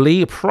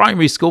Skelmorley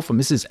Primary School, from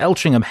Mrs.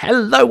 Eltringham.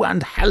 Hello,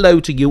 and hello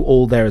to you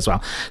all there as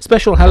well.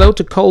 Special hello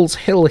to Coles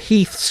Hill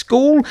Heath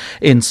School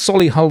in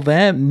Solihull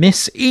there.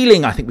 Miss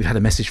Ealing, I think we've had a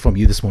message from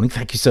you this morning.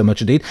 Thank you so much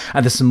indeed.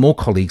 And there's some more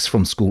colleagues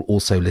from school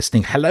also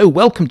listening. Hello,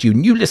 welcome to you,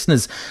 new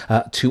listeners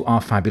to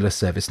our fabulous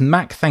service.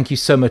 Mac, thank you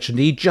so much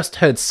indeed. Just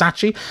heard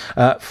Sachi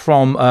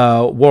from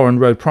Warren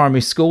Road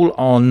Primary School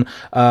on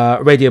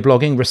Radio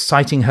Blogging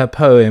reciting her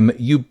poem,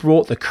 You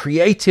Brought the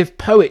Creative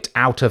Poet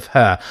Out of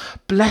Her.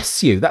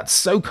 Bless you, that's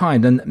so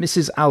kind. And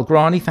Mrs.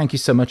 Algrani, thank you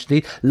so much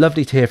indeed.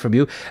 Lovely to hear from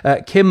you.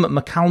 Kim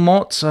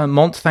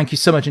McCalmont, thank you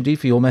so much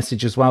indeed for your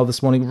message as well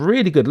this morning.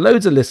 Really good.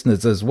 Loads of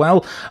listeners as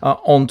well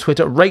on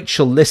Twitter.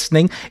 Rachel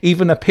listening,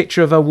 even a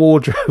picture of her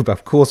wardrobe.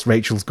 Of course,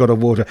 Rachel's got a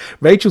wardrobe.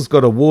 Rachel's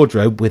got a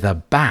wardrobe with a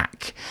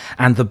back,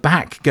 and the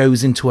back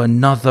goes into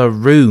another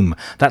room.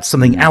 That's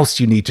something else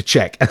you need to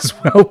check as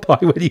well, by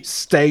when you're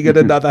staying at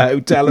another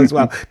hotel as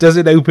well. Does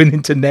it open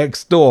into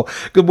next door?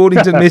 Good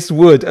morning to Miss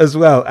Wood as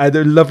well,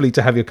 and lovely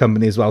to have your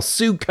company as well.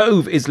 Sue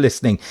Cove is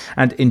listening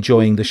and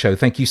enjoying the show.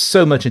 Thank you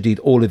so much indeed,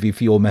 all of you,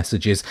 for your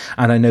messages.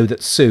 And I know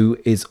that Sue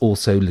is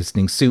also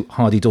listening. Sue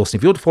Hardy Dawson.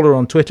 If you want to follow her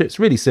on Twitter, it's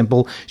really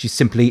simple. She's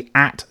simply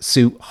at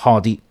Sue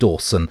Hardy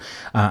Dawson.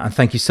 And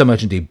thank you so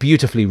much indeed.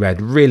 Beautifully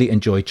read. Really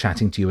enjoyed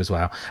chatting to you as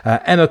well.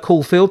 Emma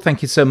Caulfield,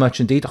 thank you so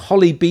much indeed.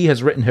 Holly B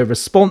has written her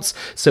response.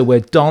 So we're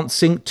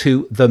dancing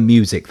to the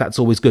music. That's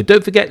always good.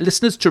 Don't forget,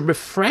 listeners, to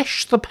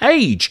refresh the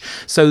page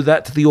so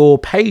that your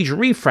page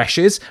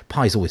refreshes.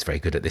 Pi's always very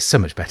good at this, so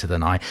much better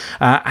than I.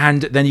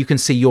 And then you can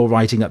see your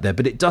writing up there.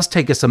 But it does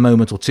take us a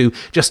moment or two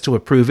just to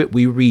approve it.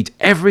 We read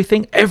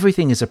everything.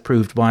 Everything is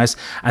approved by us.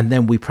 And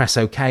then we press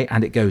OK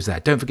and it goes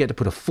there. Don't forget to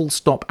put a full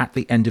stop at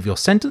the end of your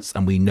sentence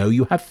and we know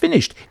you have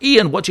finished.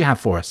 Ian, what do you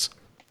have for us?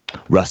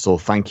 Russell,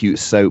 thank you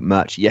so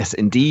much. Yes,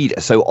 indeed.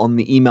 So on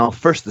the email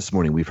first this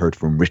morning, we've heard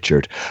from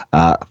Richard,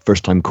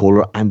 first-time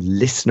caller and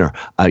listener,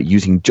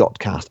 using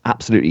Jotcast.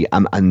 Absolutely.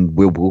 And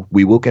we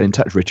will get in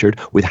touch, Richard,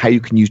 with how you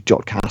can use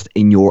Jotcast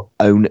in your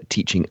own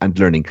teaching and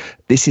learning.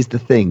 This is the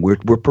thing. We're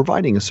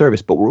providing a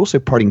service, but we're also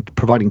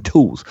providing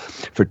tools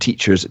for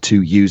teachers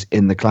to use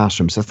in the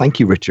classroom. So thank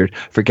you, Richard,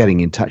 for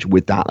getting in touch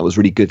with that. That was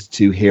really good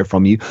to hear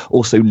from you.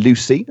 Also,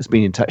 Lucy has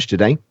been in touch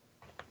today.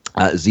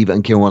 Ziva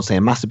and Kieran want to say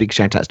a massive big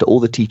shout out to all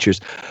the teachers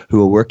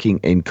who are working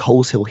in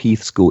Coles Hill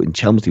Heath School in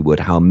Chelmsley Wood.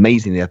 How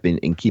amazing they have been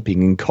in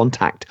keeping in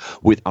contact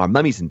with our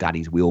mummies and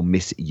daddies. We all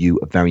miss you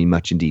very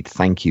much indeed.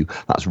 Thank you.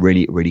 That's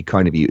really, really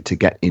kind of you to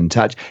get in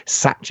touch.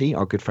 Sachi,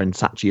 our good friend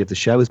Sachi of the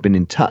show, has been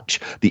in touch.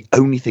 The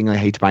only thing I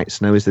hate about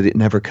snow is that it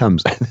never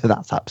comes.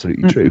 That's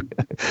absolutely true.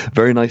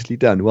 Very nicely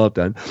done. Well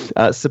done.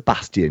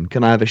 Sebastian,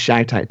 can I have a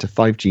shout out to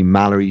 5G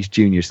Mallory's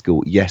Junior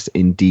School? Yes,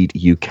 indeed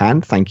you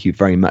can. Thank you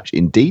very much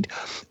indeed.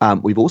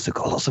 We've also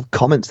got lots of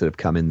comments that have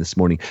come in this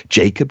morning.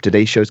 Jacob,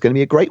 today's show is going to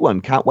be a great one.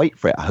 Can't wait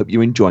for it. I hope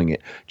you're enjoying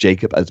it,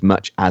 Jacob, as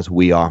much as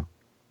we are.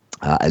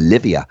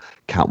 Olivia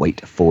can't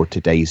wait for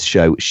today's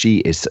show. She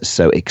is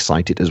so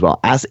excited as well,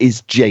 as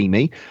is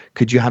Jamie.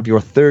 Could you have your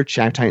third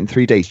shout out in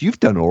 3 days? You've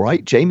done all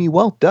right, Jamie.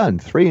 Well done.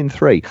 3 and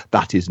 3.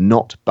 That is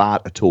not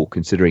bad at all,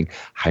 considering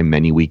how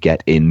many we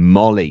get in.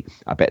 Molly,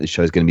 I bet the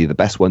show is going to be the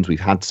best ones we've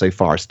had so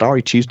far.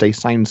 Starry Tuesday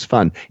sounds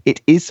fun.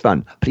 It is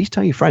fun. Please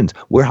tell your friends.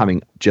 We're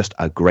having just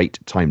a great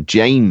time.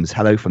 James,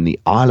 hello from the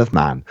Isle of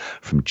Man,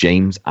 from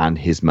James and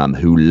his mum,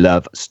 who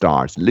love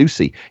stars.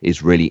 Lucy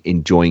is really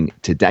enjoying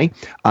today.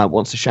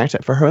 Wants to shout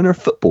out for her and her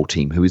football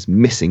team, who is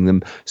missing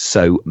them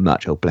so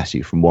much. Oh, bless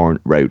you, from Warren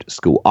Road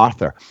School.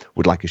 Arthur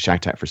would like a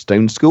shout out for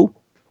Stone School.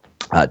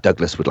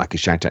 Douglas would like a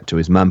shout out to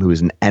his mum, who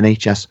is an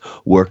NHS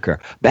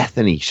worker.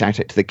 Bethany, shout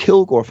out to the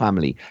Kilgore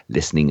family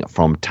listening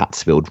from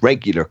Tatsfield,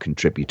 regular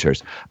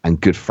contributors and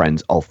good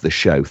friends of the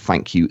show.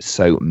 Thank you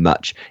so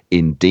much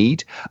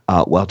indeed.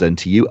 Well done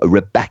to you.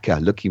 Rebecca,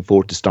 looking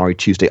forward to Starry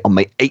Tuesday on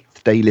my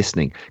 8th day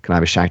listening. Can I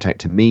have a shout out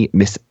to me,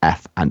 Miss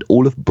F, and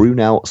all of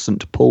Brunel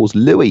St Paul's?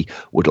 Louis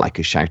would like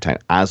a shout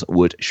out, as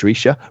would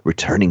Shrisha,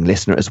 returning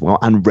listener as well,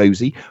 and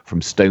Rosie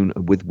from Stone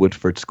with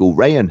Woodford School.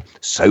 Rayan,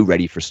 so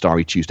ready for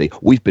Starry Tuesday.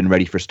 We've been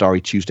ready for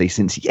Starry Tuesday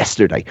since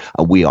yesterday,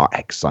 and we are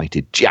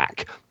excited.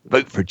 Jack,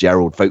 vote for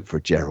Gerald, vote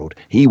for Gerald.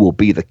 He will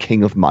be the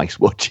king of mice.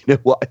 Well, do you know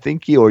what? I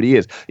think he already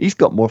is. He's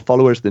got more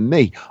followers than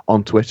me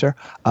on Twitter,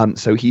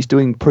 so he's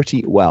doing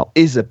pretty well.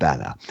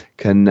 Isabella,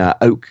 can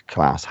Oak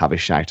class have a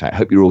shout out?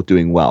 Hope you're all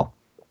doing well.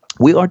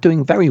 We are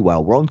doing very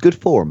well. We're on good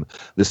form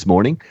this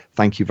morning.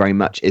 Thank you very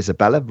much,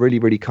 Isabella. Really,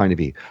 really kind of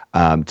you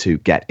to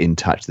get in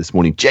touch this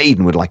morning.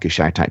 Jaden would like a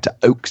shout out to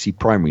Oaksey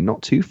Primary,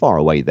 not too far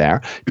away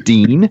there.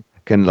 Dean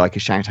can like a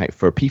shout out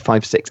for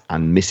P56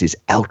 and Mrs.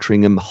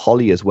 Eltringham.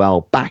 Holly as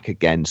well, back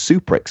again,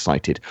 super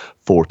excited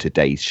for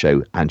today's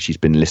show, and she's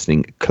been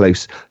listening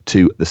close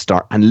to the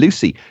start. And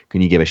Lucy,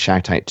 can you give a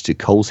shout out to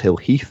Coleshill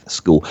Heath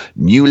School?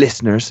 New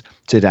listeners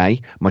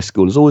today. My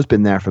school has always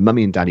been there for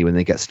mummy and daddy when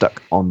they get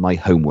stuck on my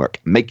homework,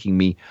 making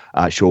me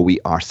sure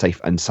we are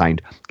safe and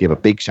sound. Give a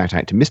big shout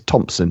out to Miss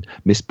Thompson,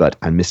 Miss Budd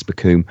and Miss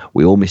McComb.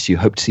 We all miss you.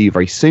 Hope to see you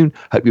very soon.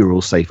 Hope you're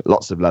all safe.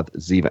 Lots of love,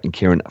 Ziva and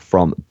Kieran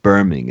from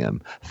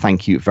Birmingham.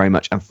 Thank you very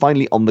much. And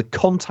finally, on the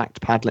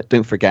contact Padlet,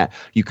 don't forget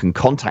you can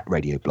contact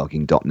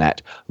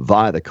radioblogging.net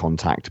via the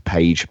contact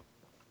page.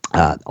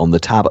 On the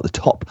tab at the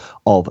top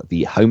of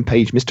the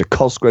homepage. Mr.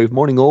 Cosgrove,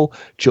 morning all.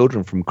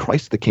 Children from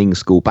Christ the King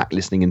School back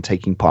listening and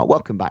taking part.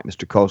 Welcome back,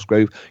 Mr.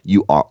 Cosgrove.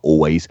 You are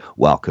always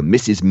welcome.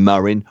 Mrs.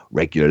 Murrin,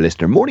 regular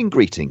listener. Morning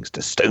greetings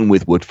to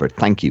Stonewith Woodford.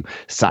 Thank you.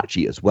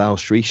 Sachi as well.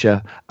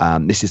 Shrisha.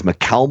 Mrs.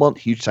 McCalmont,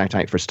 huge shout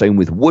out for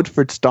Stonewith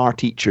Woodford star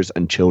teachers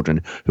and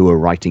children who are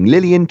writing.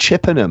 Lillian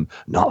Chippenham,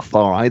 not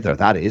far either.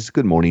 That is.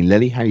 Good morning,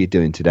 Lily. How are you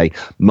doing today?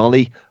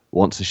 Molly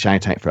wants a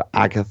shout out for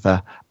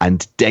Agatha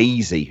and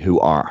Daisy, who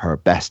are her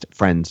best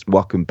friends.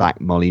 Welcome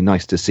back, Molly.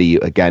 Nice to see you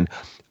again.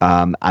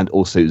 And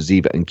also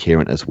Ziva and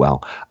Kieran as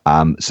well.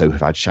 So we've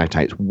had shout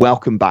outs.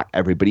 Welcome back,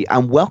 everybody.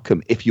 And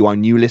welcome if you are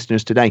new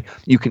listeners today.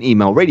 You can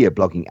email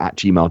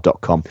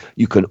radioblogging@gmail.com.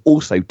 You can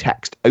also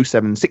text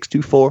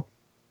 07624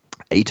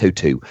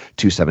 802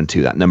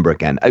 272. That number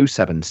again,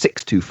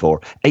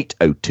 07624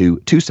 802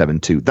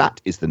 272.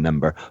 That is the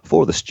number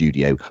for the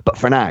studio. But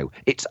for now,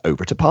 it's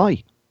over to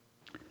Pi.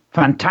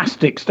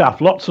 Fantastic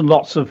stuff. Lots and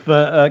lots of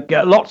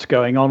lots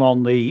going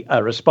on the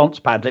response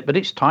Padlet, but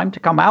it's time to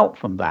come out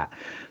from that.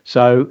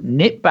 So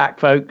nip back,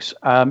 folks.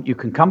 You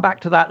can come back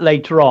to that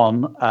later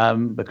on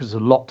because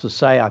there's a lot to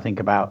say, I think,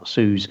 about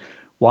Sue's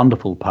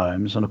wonderful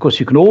poems. And of course,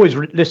 you can always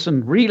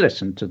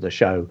re-listen to the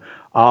show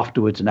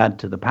afterwards and add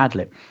to the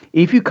Padlet.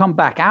 If you come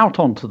back out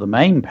onto the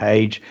main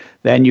page,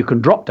 then you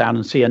can drop down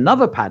and see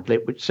another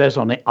Padlet which says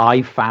on it,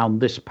 I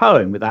found this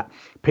poem, with that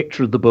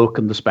picture of the book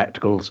and the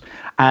spectacles.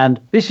 And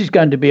this is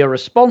going to be a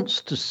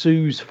response to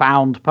Sue's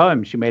found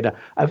poem. She made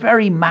a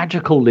very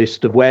magical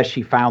list of where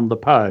she found the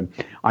poem.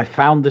 I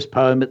found this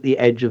poem at the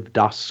edge of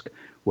dusk,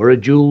 where a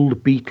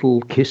jeweled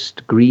beetle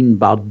kissed green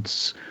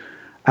buds.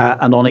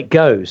 And on it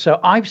goes. So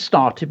I've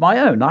started my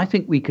own. I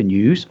think we can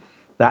use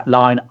that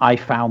line, I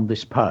found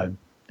this poem.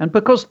 And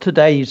because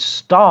today's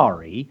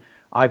starry,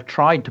 I've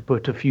tried to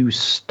put a few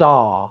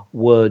star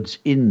words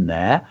in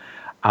there.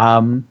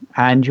 And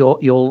I'll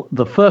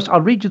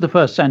read you the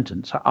first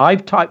sentence.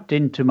 I've typed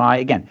into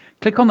again,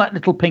 click on that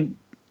little pink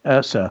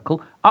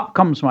circle. Up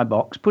comes my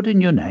box, put in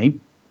your name,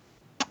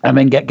 and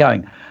then get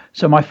going.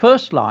 So my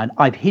first line,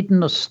 I've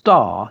hidden a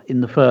star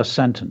in the first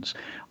sentence.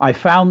 I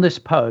found this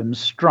poem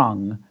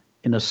strung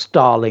in a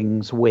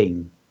starling's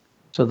wing.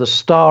 So the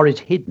star is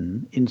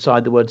hidden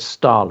inside the word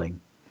starling.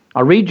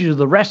 I'll read you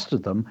the rest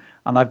of them,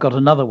 and I've got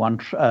another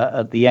one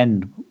at the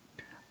end.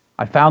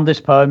 I found this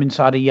poem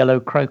inside a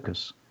yellow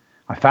crocus.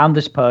 I found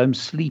this poem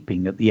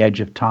sleeping at the edge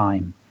of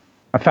time.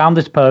 I found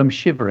this poem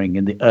shivering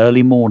in the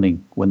early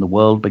morning when the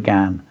world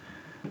began.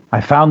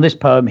 I found this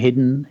poem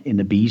hidden in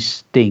a bee's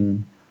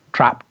sting,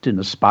 trapped in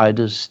a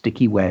spider's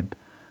sticky web,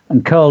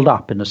 and curled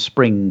up in a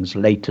spring's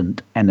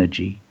latent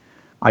energy.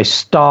 I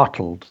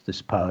startled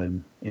this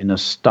poem in a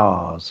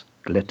star's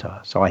glitter.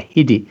 So I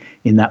hid it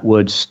in that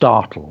word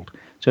startled.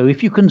 So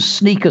if you can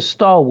sneak a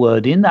star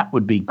word in, that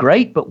would be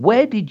great. But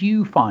where did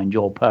you find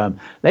your poem?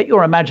 Let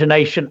your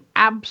imagination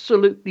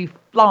absolutely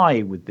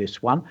fly with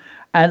this one.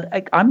 And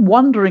I'm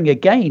wondering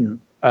again,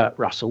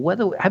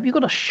 Russell, have you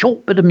got a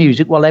short bit of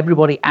music while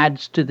everybody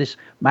adds to this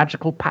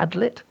magical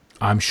Padlet?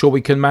 I'm sure we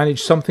can manage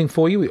something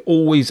for you. We're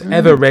always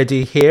ever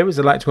ready here, as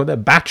I like to call it.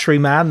 Battery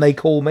man, they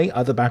call me.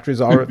 Other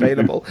batteries are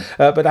available.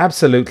 But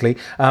absolutely.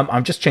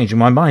 I'm just changing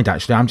my mind,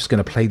 actually. I'm just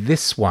going to play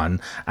this one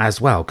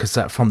as well, because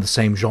from the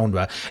same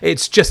genre.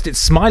 It's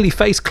smiley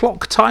face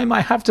clock time,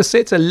 I have to say.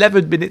 It's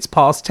 11 minutes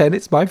past 10.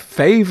 It's my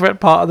favourite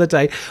part of the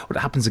day. Well,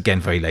 it happens again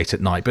very late at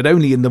night, but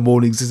only in the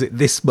mornings is it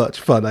this much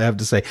fun, I have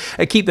to say.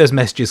 Keep those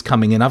messages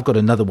coming in. I've got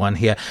another one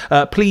here.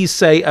 Please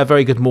say a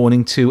very good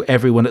morning to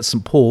everyone at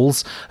St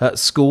Paul's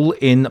School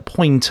in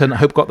Poynton. I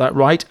hope I got that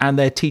right. And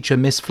their teacher,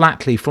 Miss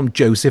Flatley, from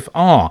Joseph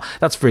R.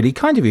 That's really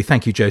kind of you.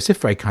 Thank you, Joseph.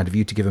 Very kind of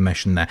you to give a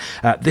mention there.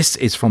 This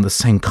is from the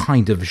same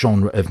kind of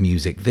genre of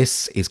music.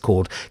 This is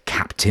called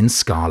Captain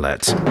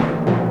Scarlet.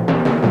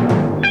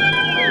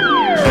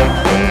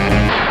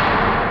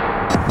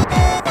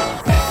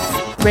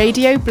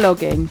 Radio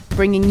blogging,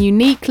 bringing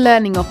unique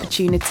learning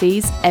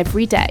opportunities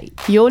every day.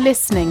 You're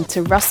listening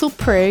to Russell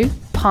Prue,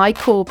 Pi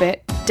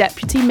Corbett,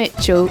 Deputy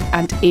Mitchell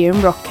and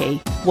Ian Rocky.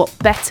 What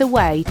better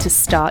way to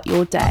start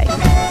your day?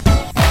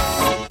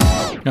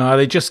 No,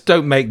 they just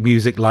don't make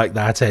music like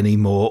that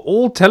anymore.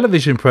 All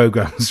television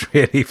programs,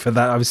 really, for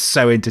that. I was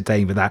so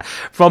entertained with that.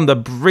 From the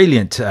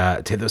brilliant,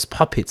 it was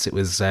Puppets, it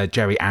was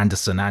Jerry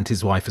Anderson and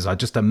his wife as well.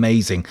 Just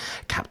amazing.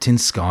 Captain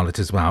Scarlet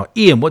as well.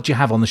 Ian, what do you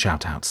have on the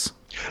shout-outs?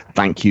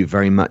 Thank you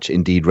very much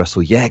indeed,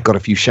 Russell. Yeah, got a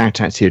few shout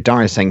outs here.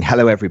 Daria saying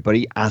hello,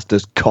 everybody, as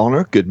does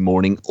Connor. Good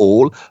morning,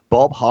 all.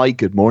 Bob, hi,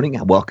 good morning,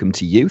 and welcome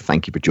to you.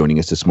 Thank you for joining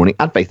us this morning.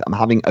 And Faith, I'm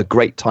having a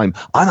great time.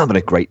 I'm having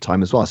a great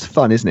time as well. It's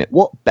fun, isn't it?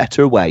 What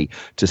better way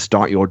to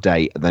start your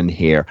day than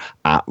here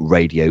at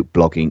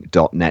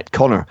radioblogging.net?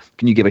 Connor,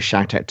 can you give a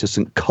shout out to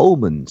St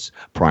Coleman's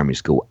Primary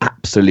School?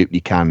 Absolutely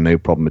can, no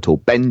problem at all.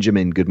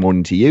 Benjamin, good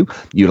morning to you.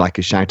 You like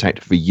a shout out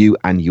for you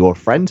and your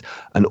friend.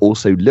 And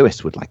also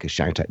Lewis would like a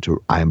shout out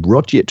to I am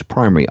Rogiet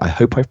Primary. I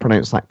hope I've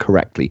pronounced that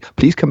correctly.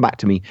 Please come back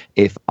to me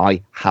if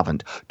I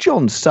haven't.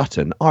 John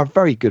Sutton, our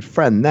very good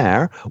friend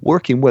there,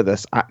 working with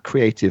us at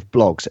Creative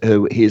Blogs,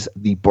 who is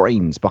the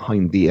brains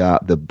behind the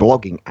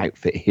blogging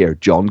outfit here.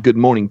 John, good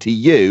morning to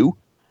you.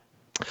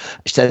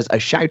 She says, a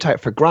shout out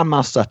for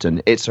Grandma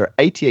Sutton. It's her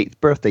 88th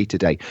birthday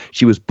today.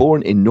 She was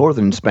born in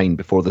northern Spain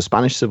before the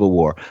Spanish Civil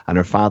War, and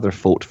her father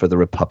fought for the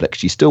Republic.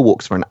 She still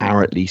walks for an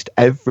hour at least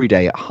every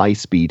day at high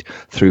speed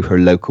through her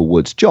local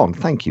woods. John,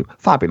 thank you.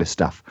 Fabulous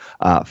stuff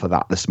for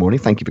that this morning.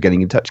 Thank you for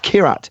getting in touch.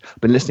 Kirat,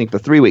 been listening for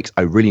 3 weeks.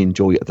 I really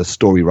enjoy the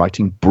story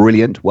writing.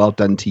 Brilliant. Well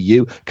done to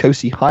you.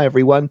 Kosi, hi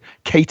everyone.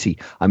 Katie,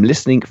 I'm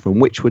listening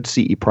from Wychwood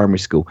CE Primary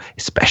School,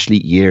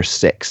 especially year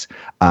 6.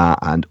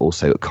 And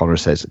also Connor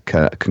says,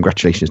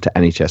 congratulations to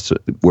NHS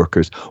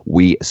workers.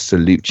 We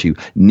salute you.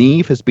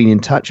 Neve has been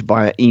in touch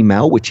via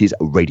email, which is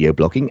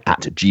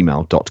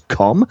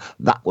radioblogging@gmail.com.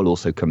 That will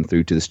also come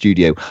through to the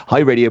studio. Hi,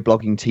 Radio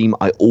Blogging team.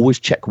 I always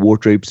check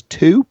wardrobes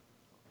too.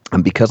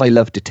 And because I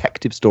love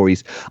detective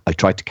stories, I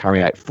try to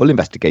carry out full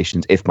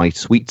investigations if my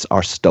sweets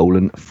are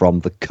stolen from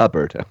the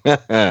cupboard.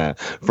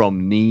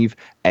 From Neve,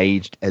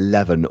 aged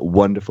 11.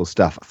 Wonderful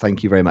stuff.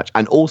 Thank you very much.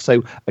 And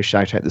also a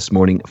shout out this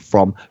morning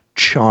from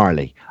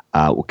Charlie.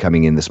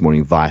 Coming in this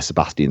morning via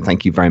Sebastian.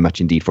 Thank you very much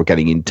indeed for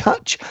getting in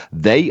touch.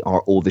 They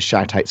are all the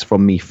shout outs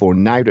from me for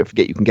now. Don't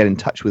forget you can get in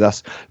touch with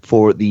us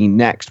for the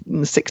next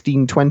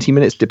 16, 20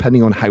 minutes,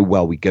 depending on how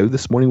well we go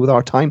this morning with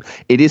our time.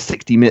 It is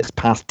 60 minutes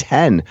past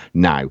 10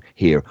 now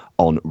here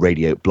on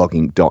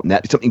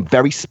radioblogging.net. There's something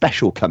very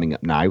special coming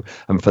up now.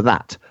 And for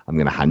that, I'm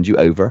going to hand you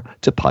over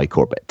to Pi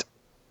Corbett.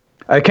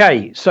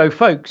 Okay, so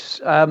folks,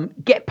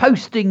 get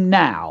posting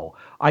now.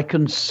 I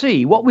can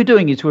see what we're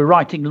doing is we're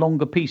writing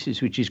longer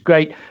pieces, which is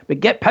great,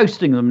 but get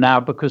posting them now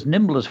because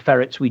nimble as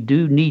ferrets, we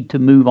do need to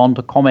move on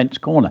to Comments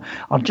Corner.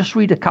 I'll just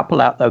read a couple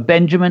out though.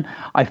 Benjamin,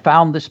 I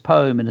found this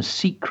poem in a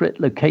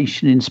secret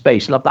location in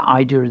space. Love the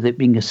idea of it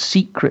being a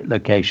secret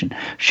location.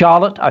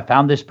 Charlotte, I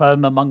found this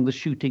poem among the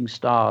shooting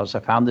stars. I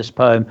found this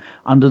poem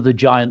under the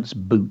giant's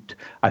boot.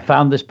 I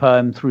found this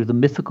poem through the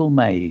mythical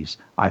maze.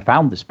 I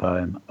found this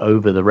poem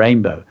over the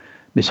rainbow.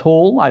 Miss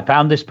Hall, I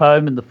found this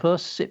poem in the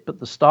first sip at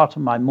the start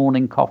of my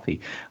morning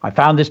coffee. I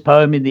found this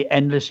poem in the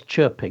endless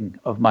chirping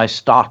of my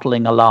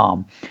startling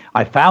alarm.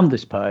 I found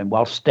this poem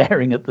while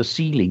staring at the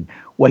ceiling,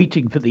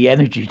 waiting for the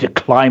energy to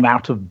climb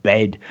out of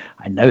bed.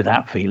 I know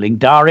that feeling.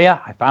 Daria,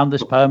 I found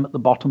this poem at the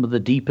bottom of the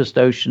deepest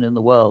ocean in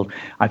the world.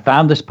 I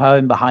found this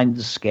poem behind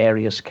the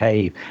scariest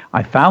cave.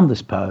 I found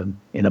this poem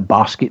in a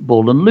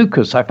basketball. And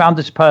Lucas, I found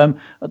this poem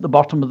at the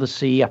bottom of the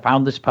sea. I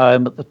found this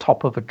poem at the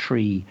top of a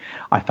tree.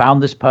 I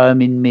found this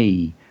poem in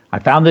me. I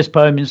found this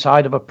poem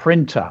inside of a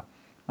printer.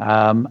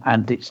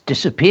 And it's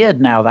disappeared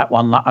now, that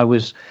one that I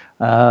was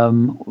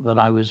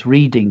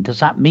reading. Does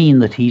that mean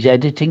that he's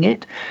editing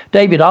it?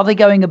 David, are they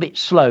going a bit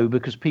slow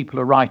because people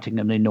are writing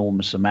an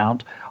enormous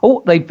amount?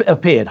 Oh, they've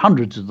appeared.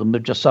 Hundreds of them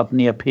have just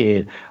suddenly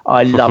appeared.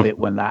 I love it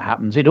when that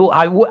happens.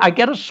 I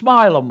get a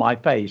smile on my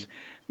face.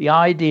 The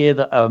idea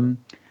that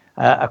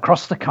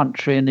across the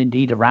country and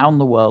indeed around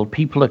the world,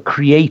 people are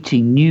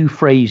creating new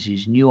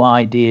phrases, new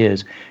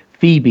ideas.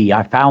 Phoebe,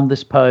 I found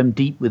this poem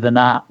deep within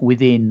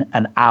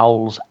an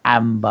owl's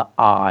amber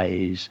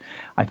eyes.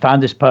 I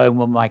found this poem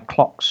when my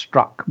clock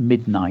struck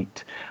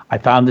midnight. I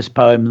found this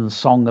poem in the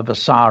song of a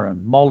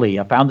siren. Molly,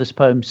 I found this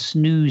poem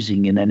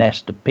snoozing in a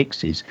nest of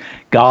pixies,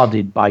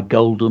 guarded by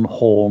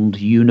golden-horned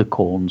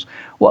unicorns.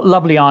 What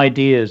lovely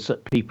ideas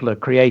that people are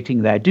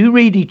creating there. Do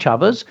read each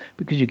other's,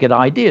 because you get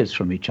ideas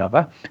from each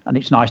other, and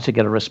it's nice to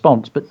get a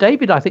response. But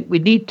David, I think we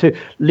need to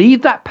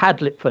leave that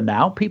Padlet for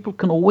now. People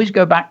can always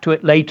go back to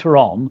it later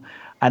on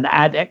and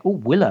add,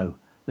 Willow.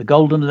 The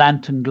golden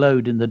lantern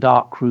glowed in the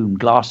dark room.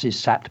 Glasses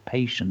sat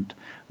patient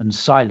and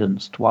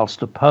silenced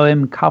whilst a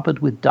poem covered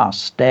with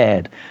dust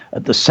stared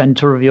at the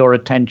centre of your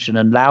attention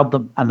and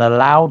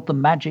allowed the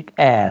magic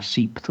air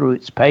seep through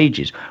its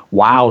pages.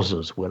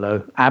 Wowzers,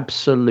 Willow.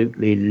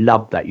 Absolutely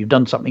love that. You've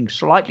done something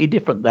slightly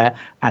different there,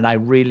 and I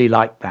really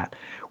like that.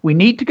 We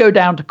need to go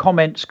down to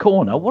Comments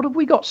Corner. What have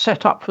we got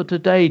set up for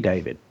today,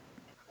 David?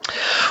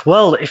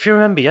 Well, if you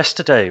remember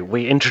yesterday,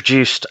 we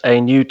introduced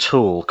a new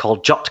tool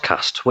called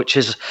Jotcast, which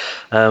is,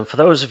 for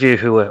those of you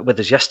who were with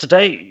us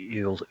yesterday,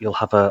 you'll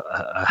have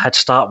a head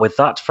start with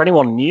that. For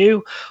anyone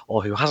new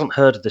or who hasn't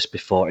heard of this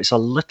before, it's a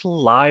little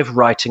live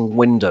writing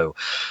window.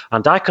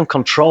 And I can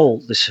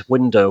control this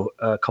window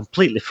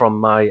completely from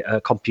my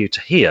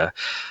computer here.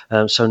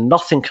 So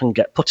nothing can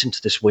get put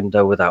into this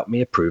window without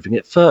me approving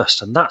it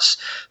first. And that's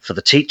for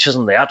the teachers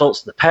and the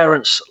adults, the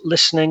parents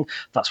listening.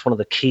 That's one of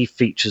the key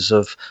features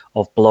of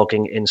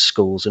blogging in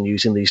schools and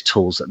using these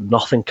tools, that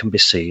nothing can be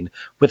seen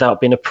without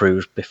being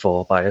approved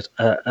before by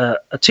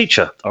a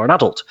teacher or an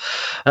adult.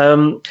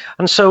 And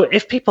so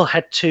if people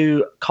head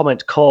to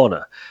Comment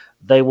Corner,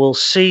 they will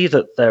see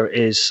that there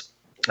is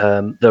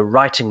the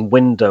writing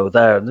window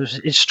there, and there's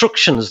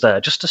instructions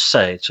there just to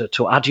say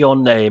to add your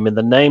name in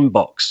the name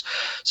box.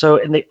 So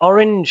in the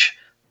orange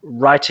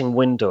writing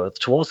window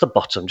towards the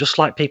bottom, just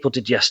like people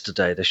did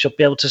yesterday, they should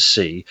be able to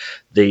see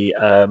the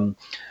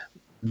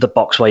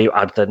box where you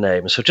add their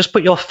name. So just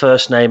put your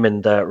first name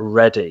in there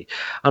ready.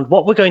 And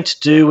what we're going to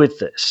do with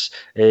this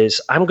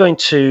is I'm going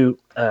to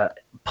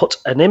put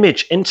an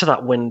image into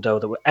that window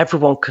that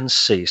everyone can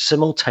see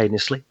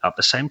simultaneously at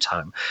the same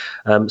time,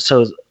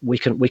 so we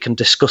can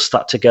discuss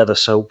that together.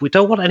 So we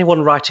don't want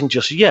anyone writing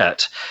just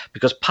yet,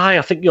 because Pi,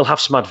 I think you'll have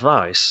some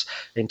advice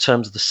in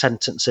terms of the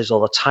sentences or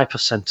the type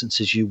of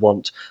sentences you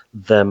want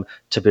them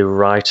to be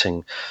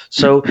writing.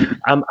 So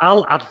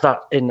I'll add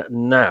that in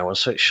now, and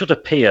so it should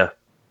appear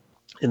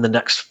in the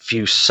next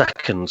few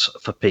seconds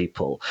for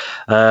people.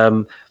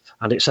 And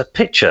it's a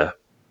picture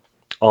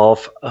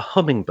of a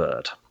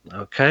hummingbird.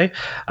 Okay,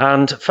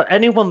 and for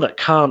anyone that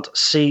can't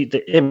see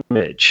the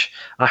image,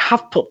 I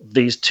have put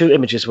these two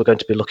images we're going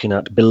to be looking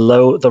at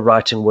below the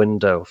writing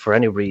window for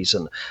any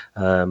reason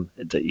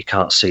that you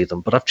can't see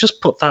them, but I've just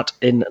put that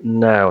in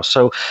now.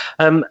 So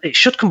it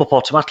should come up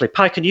automatically.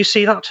 Pi, can you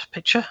see that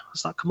picture?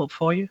 Has that come up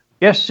for you?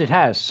 Yes, it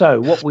has.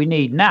 So what we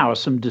need now are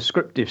some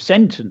descriptive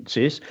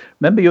sentences.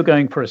 Remember, you're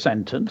going for a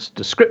sentence,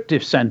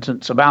 descriptive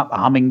sentence about the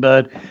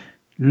hummingbird.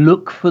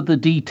 Look for the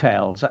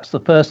details. That's the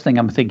first thing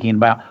I'm thinking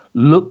about.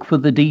 Look for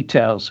the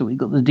details. So we've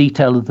got the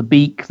detail of the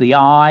beak, the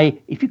eye.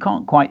 If you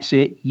can't quite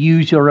see it,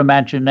 use your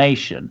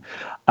imagination.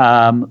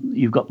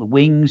 You've got the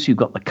wings, you've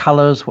got the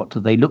colours. What do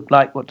they look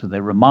like? What do they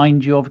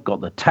remind you of? You've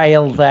got the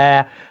tail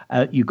there.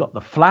 You've got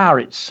the flower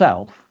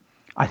itself.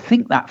 I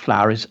think that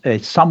flower is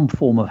some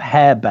form of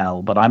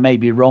harebell, but I may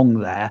be wrong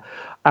there.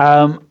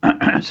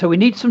 So we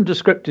need some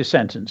descriptive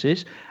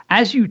sentences.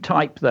 As you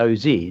type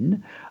those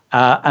in,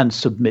 and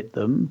submit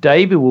them,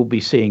 David will be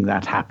seeing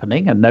that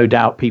happening, and no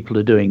doubt people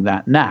are doing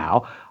that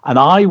now, and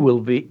I will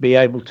be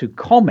able to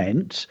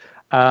comment,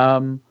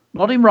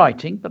 not in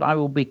writing, but I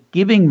will be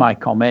giving my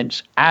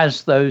comments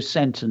as those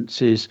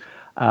sentences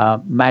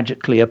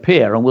magically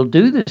appear. And we'll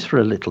do this for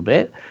a little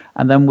bit,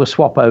 and then we'll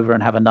swap over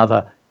and have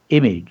another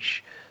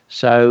image.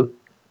 So,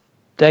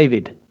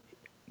 David,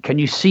 can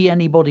you see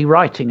anybody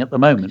writing at the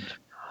moment?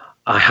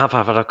 I have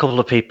had a couple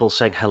of people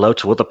saying hello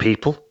to other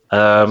people.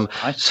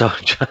 So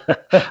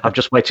I'm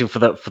just waiting for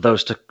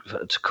those to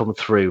come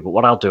through. But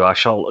what I'll do, I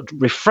shall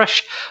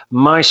refresh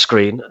my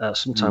screen.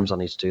 Sometimes I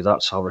need to do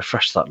that, so I'll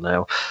refresh that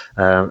now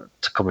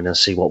to come in and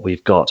see what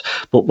we've got.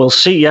 But we'll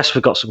see. Yes,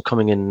 we've got some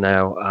coming in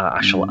now.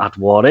 I shall add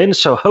one in.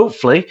 So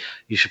hopefully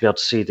you should be able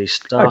to see these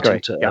starting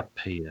to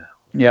appear.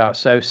 Yeah,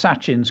 so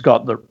Sachin's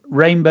got the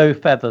rainbow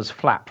feathers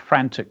flap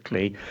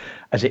frantically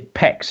as it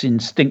pecks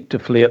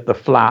instinctively at the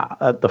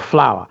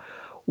flower.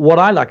 What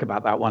I like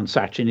about that one,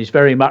 Sachin, is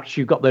very much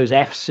you've got those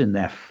F's in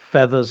there.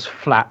 Feathers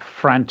flap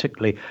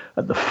frantically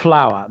at the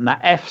flower. And that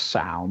F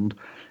sound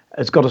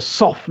has got a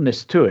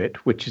softness to it,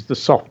 which is the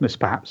softness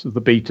perhaps of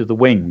the beat of the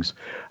wings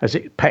as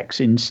it pecks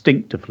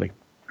instinctively.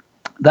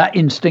 That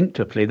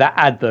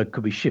adverb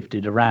could be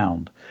shifted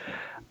around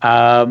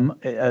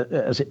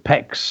as it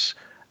pecks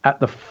at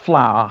the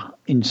flower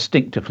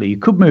instinctively. You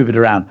could move it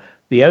around.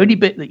 The only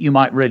bit that you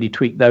might really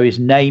tweak, though, is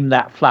name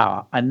that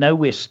flower. I know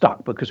we're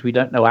stuck because we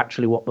don't know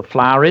actually what the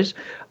flower is.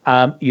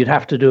 You'd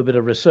have to do a bit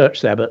of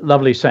research there, but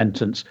lovely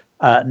sentence.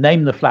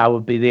 Name the flower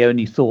would be the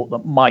only thought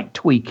that might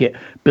tweak it,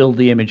 build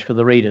the image for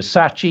the reader.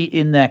 Sachi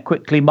in there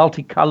quickly,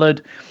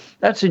 multicolored.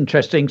 That's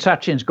interesting.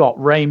 Sachin's got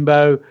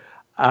rainbow.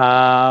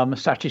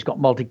 Sachi's got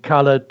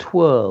multicolored,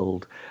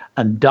 twirled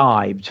and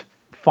dived,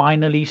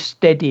 finally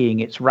steadying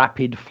its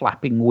rapid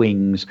flapping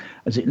wings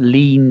as it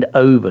leaned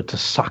over to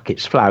suck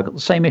its flower. Got the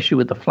same issue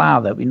with the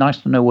flower, though. It'd be nice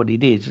to know what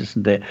it is,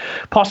 isn't it?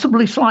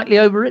 Possibly slightly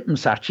overwritten,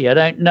 Sachi. I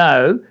don't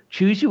know.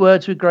 Choose your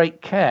words with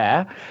great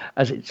care,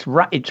 as it's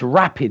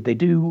rapid. They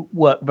do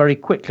work very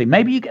quickly.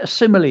 Maybe you get a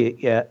simile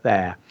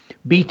there.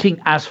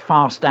 Beating as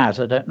fast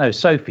as. I don't know.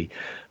 Sophie.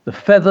 The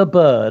feather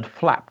bird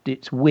flapped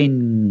its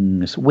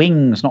wings.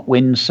 Wings, not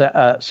winds,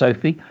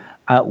 Sophie.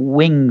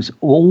 Wings,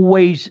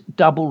 always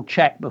double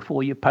check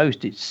before you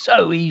post. It's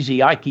so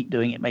easy. I keep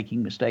doing it,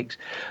 making mistakes.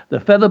 The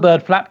feather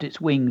bird flapped its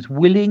wings,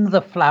 willing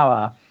the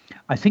flower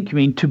I think you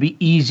mean to be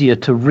easier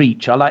to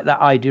reach. I like that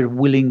idea of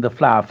willing the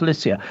flower.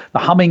 Felicia, the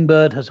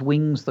hummingbird has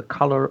wings the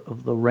color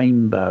of the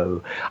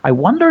rainbow. I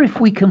wonder if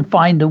we can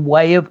find a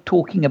way of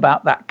talking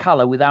about that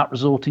color without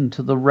resorting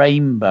to the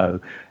rainbow.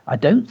 I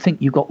don't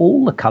think you've got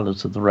all the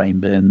colors of the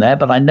rainbow in there,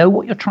 but I know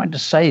what you're trying to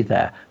say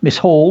there. Miss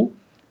Hall,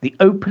 the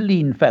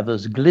opaline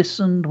feathers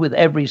glistened with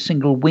every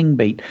single wing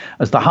beat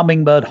as the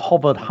hummingbird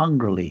hovered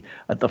hungrily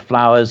at the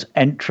flower's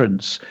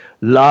entrance.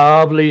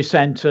 Lovely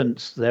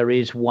sentence. There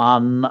is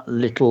one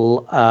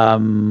little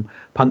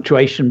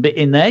punctuation bit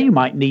in there you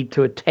might need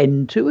to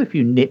attend to if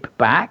you nip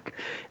back.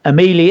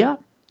 Amelia,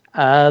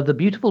 the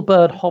beautiful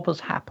bird hovers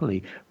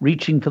happily,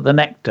 reaching for the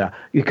nectar.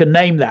 You can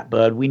name that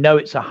bird. We know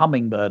it's a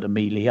hummingbird,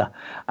 Amelia.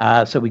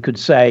 So we could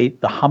say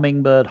the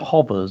hummingbird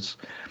hovers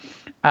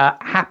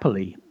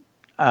happily,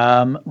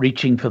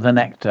 reaching for the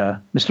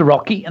nectar. Mr.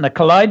 Rocky, in a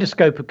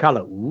kaleidoscope of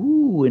color.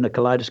 Ooh, in a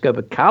kaleidoscope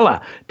of color.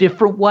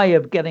 Different way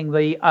of getting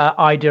the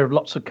idea of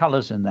lots of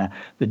colors in there.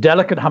 The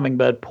delicate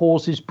hummingbird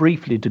pauses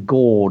briefly to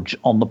gorge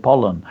on the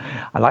pollen.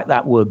 I like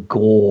that word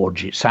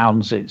gorge. It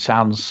sounds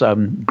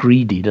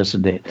greedy,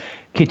 doesn't it?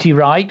 Kitty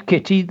Wright,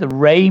 Kitty, the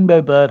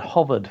rainbow bird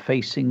hovered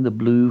facing the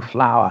blue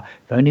flower.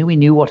 If only we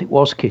knew what it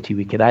was, Kitty,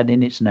 we could add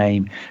in its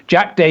name.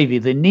 Jack Davy,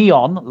 the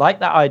neon, like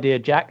that idea,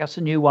 Jack, that's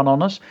a new one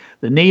on us.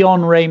 The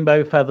neon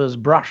rainbow feathers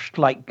brushed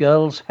like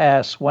girl's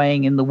hair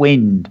swaying in the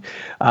wind.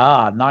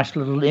 Nice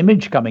little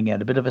image coming in,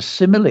 a bit of a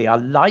simile. I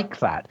like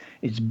that.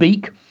 Its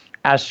beak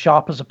as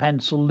sharp as a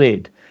pencil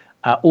lid.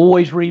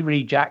 Always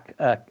reread, Jack.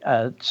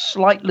 A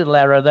slight little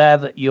error there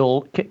that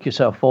you'll kick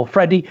yourself for.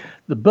 Freddie,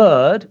 the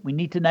bird, we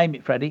need to name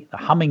it, Freddie. The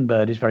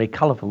hummingbird is very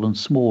colourful and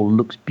small and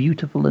looks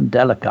beautiful and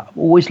delicate. I've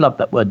always loved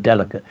that word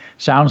delicate.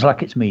 Sounds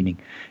like its meaning.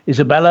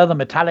 Isabella, the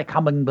metallic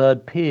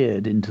hummingbird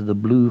peered into the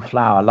blue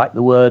flower. I like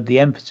the word, the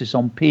emphasis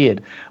on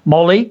peered.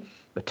 Molly,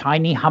 the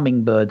tiny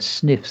hummingbird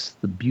sniffs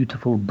the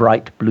beautiful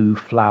bright blue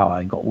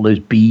flower. You've got all those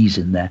bees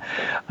in there,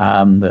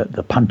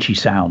 the punchy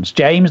sounds.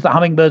 James, the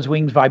hummingbird's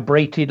wings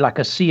vibrated like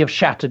a sea of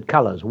shattered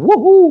colours.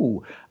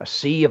 Woohoo! A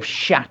sea of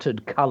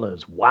shattered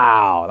colours.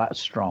 Wow, that's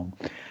strong.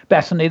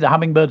 Bethany, the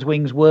hummingbird's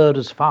wings whirred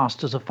as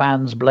fast as a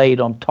fan's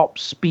blade on top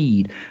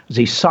speed as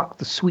he sucked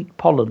the sweet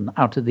pollen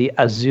out of the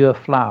azure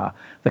flower.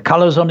 The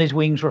colours on his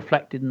wings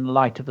reflected in the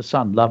light of the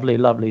sun. Lovely,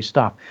 lovely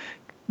stuff.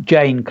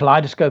 Jane,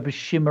 kaleidoscope of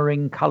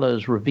shimmering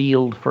colours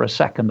revealed for a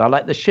second. I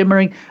like the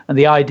shimmering and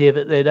the idea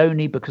that they'd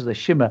only, because they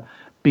shimmer,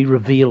 be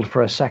revealed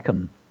for a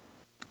second.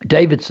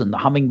 Davidson, the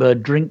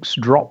hummingbird drinks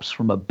drops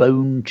from a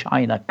bone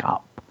china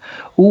cup.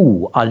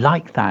 Ooh, I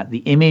like that. The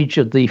image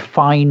of the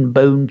fine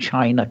bone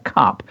china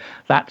cup.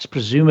 That's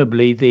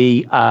presumably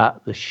the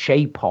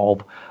shape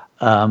of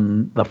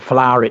the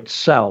flower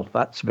itself.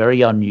 That's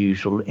very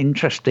unusual,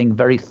 interesting,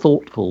 very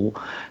thoughtful.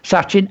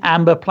 Sachin,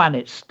 amber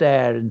planets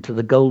stare into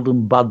the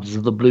golden buds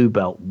of the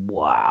bluebell.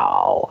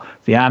 Wow.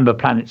 The amber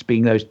planets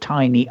being those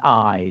tiny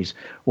eyes.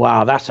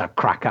 Wow, that's a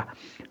cracker.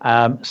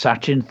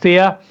 Sachin,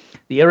 Thea,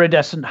 the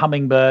iridescent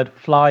hummingbird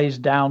flies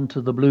down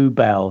to the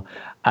bluebell.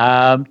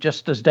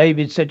 Just as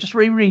David said, just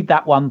reread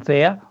that one,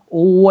 Thea.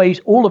 Always,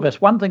 all of us,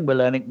 one thing we're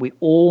learning, we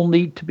all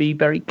need to be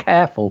very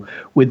careful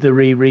with the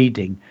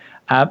rereading.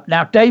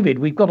 Now, David,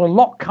 we've got a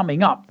lot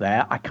coming up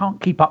there. I can't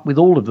keep up with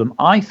all of them.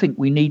 I think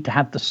we need to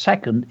have the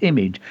second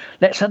image.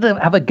 Let's have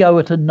a go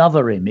at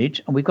another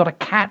image. And we've got a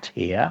cat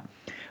here.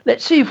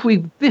 Let's see if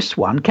this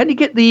one. Can you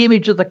get the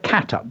image of the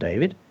cat up,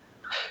 David?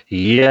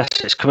 Yes,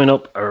 it's coming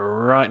up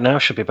right now.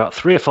 Should be about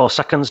 3 or 4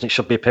 seconds, and it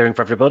should be appearing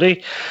for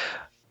everybody.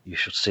 You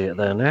should see it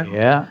there now.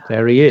 Yeah,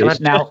 there he is.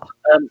 Can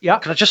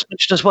I just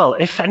mention as well,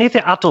 if any of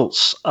the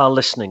adults are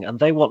listening and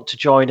they want to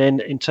join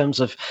in terms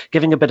of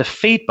giving a bit of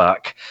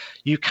feedback,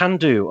 you can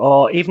do,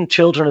 or even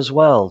children as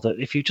well, that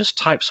if you just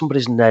type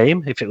somebody's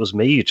name, if it was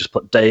me, you just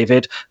put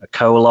David, a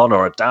colon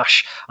or a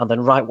dash, and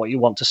then write what you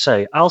want to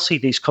say. I'll see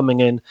these coming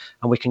in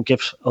and we can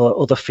give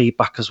other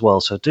feedback as well.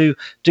 So do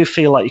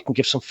feel like you can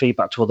give some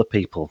feedback to other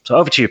people. So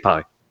over to you,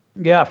 Pi.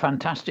 Yeah,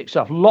 fantastic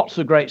stuff. Lots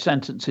of great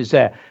sentences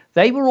there.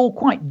 They were all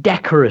quite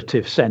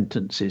decorative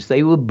sentences.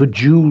 They were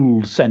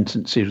bejeweled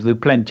sentences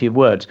with plenty of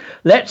words.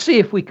 Let's see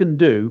if we can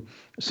do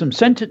some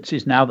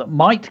sentences now that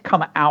might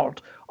come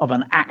out of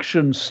an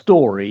action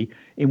story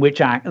in which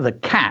the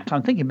cat,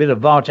 I'm thinking a bit of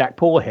Varjak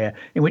Paul here,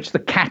 in which the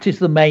cat is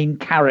the main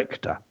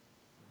character.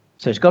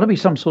 So it's got to be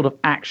some sort of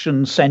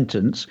action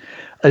sentence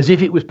as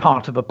if it was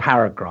part of a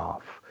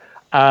paragraph.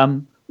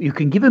 You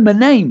can give him a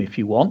name if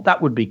you want.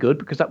 That would be good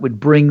because that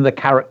would bring the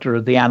character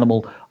of the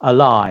animal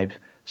alive.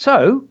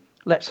 So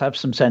let's have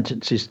some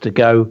sentences to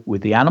go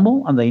with the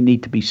animal, and they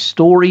need to be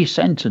story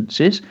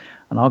sentences.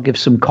 And I'll give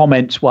some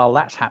comments while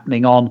that's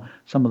happening on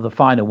some of the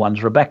finer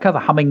ones. Rebecca, the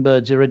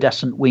hummingbird's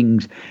iridescent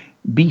wings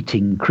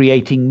beating,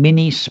 creating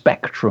mini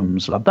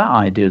spectrums. Love that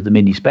idea of the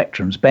mini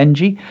spectrums.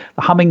 Benji,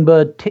 the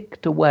hummingbird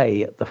ticked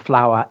away at the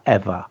flower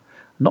ever.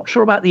 Not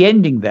sure about the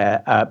ending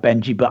there,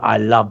 Benji, but I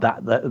love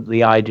that,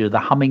 the idea of the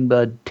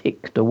hummingbird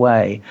ticked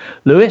away.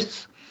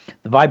 Lewis,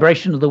 the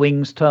vibration of the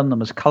wings turned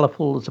them as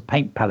colourful as a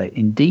paint palette.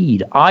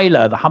 Indeed.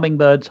 Isla, the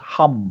hummingbird's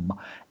hum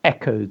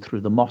echoed through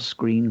the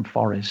moss-green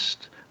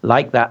forest.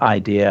 Like that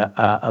idea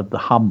of the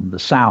hum, the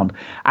sound.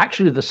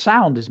 Actually, the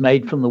sound is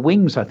made from the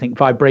wings, I think,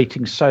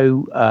 vibrating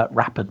so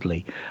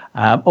rapidly.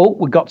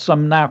 We've got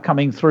some now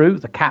coming through.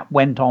 The cat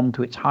went on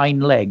to its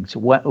hind legs,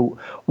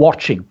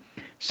 watching.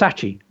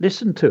 Sachi,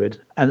 listen to it.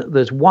 And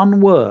there's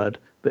one word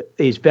that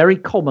is very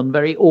common,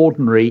 very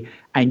ordinary,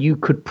 and you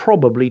could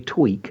probably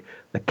tweak.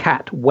 The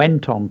cat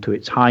went on to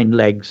its hind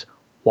legs,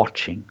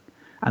 watching.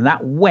 And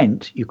that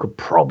went, you could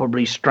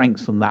probably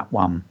strengthen that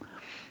one.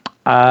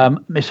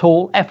 Miss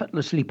Hall,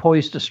 effortlessly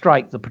poised to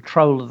strike, the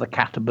patrol of the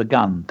cat had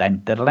begun.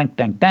 Dun, dun, dun,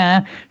 dun,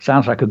 dun.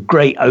 Sounds like a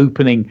great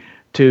opening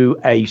to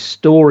a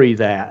story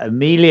there.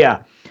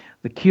 Amelia,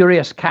 the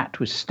curious cat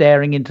was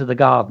staring into the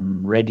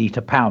garden, ready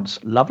to pounce.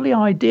 Lovely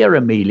idea,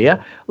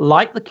 Amelia.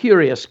 Like the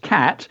curious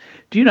cat,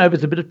 do you know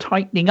there's a bit of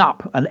tightening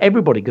up? And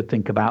everybody could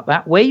think about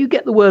that. Where you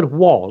get the word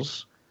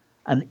was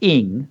and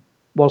ing,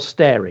 was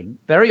staring,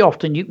 very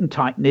often you can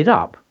tighten it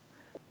up.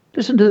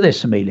 Listen to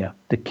this, Amelia.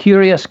 The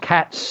curious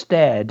cat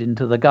stared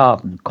into the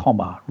garden,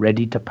 comma,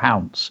 ready to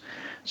pounce.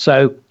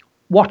 So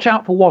watch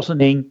out for was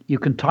and ing. You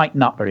can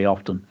tighten up very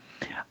often.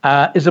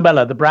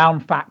 Isabella, the brown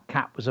fat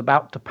cat was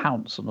about to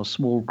pounce on a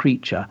small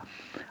creature.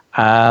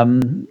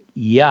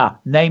 Yeah,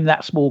 name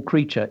that small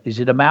creature. Is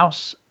it a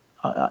mouse?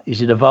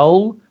 Is it a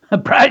vole?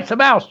 It's a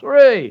mouse.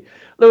 Hooray!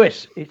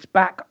 Lewis, its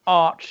back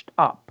arched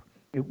up.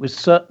 It was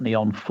certainly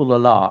on full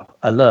alert.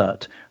 I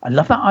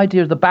love that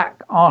idea of the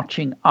back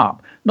arching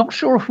up. Not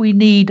sure if we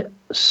need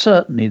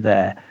certainly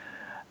there.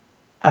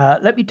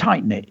 Let me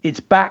tighten it.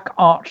 It's back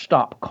arched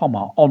up,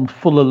 comma, on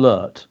full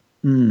alert.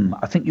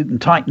 I think you can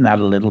tighten that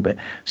a little bit.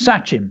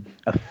 Sachin,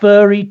 a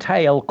furry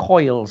tail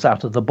coils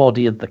out of the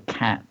body of the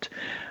cat.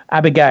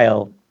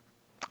 Abigail,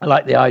 I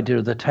like the idea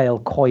of the tail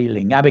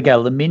coiling.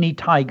 Abigail, the mini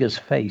tiger's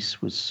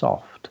face was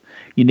soft.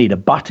 You need a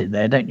but in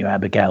there, don't you,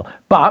 Abigail?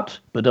 But,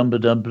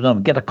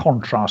 get a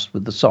contrast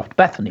with the soft.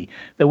 Bethany,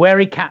 the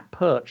wary cat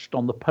perched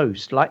on the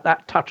post, like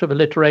that touch of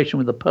alliteration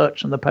with the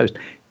perch on the post,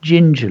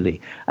 gingerly,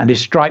 and his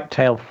striped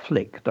tail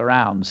flicked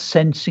around,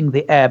 sensing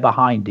the air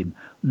behind him,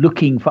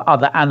 looking for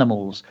other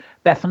animals.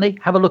 Bethany,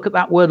 have a look at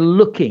that word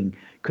looking.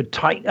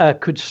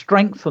 Could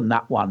strengthen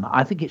that one.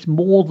 I think it's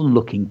more than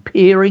looking,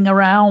 peering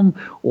around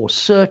or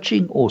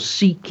searching or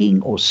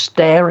seeking or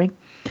staring.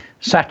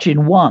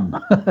 Sachin won.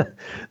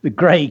 The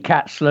grey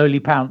cat slowly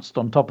pounced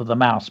on top of the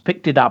mouse,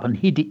 picked it up and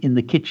hid it in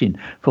the kitchen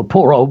for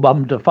poor old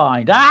Mum to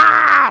find.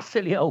 Ah,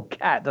 silly old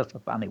cat. That's a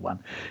funny one.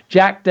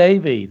 Jack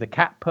Davy, the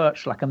cat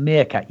perched like a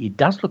meerkat. He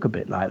does look a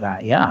bit like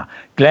that, yeah.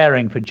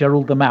 Glaring for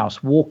Gerald the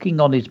mouse, walking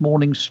on his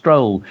morning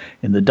stroll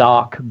in the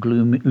dark,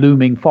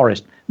 looming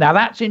forest. Now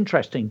that's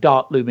interesting,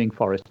 dark, looming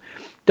forest.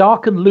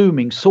 Dark and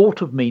looming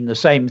sort of mean the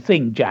same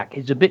thing, Jack.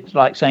 It's a bit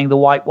like saying the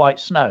white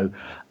snow.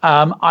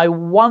 I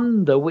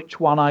wonder which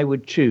one I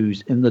would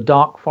choose, in the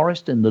dark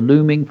forest, in the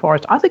looming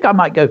forest. I think I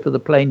might go for the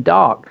plain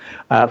dark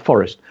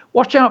forest.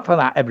 Watch out for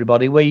that,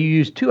 everybody, where you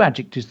use two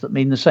adjectives that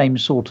mean the same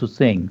sort of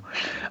thing.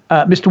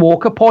 Mr.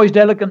 Walker, poised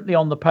elegantly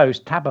on the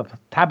post,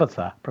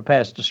 Tabitha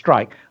prepares to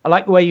strike. I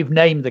like the way you've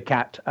named the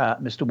cat,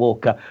 Mr.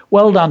 Walker.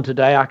 Well done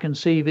today. I can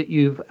see that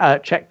you've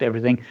checked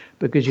everything,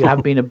 because you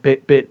have been a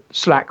bit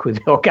slack with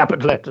your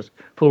capital letters,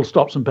 full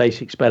stops and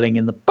basic spelling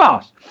in the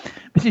past.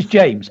 Mrs.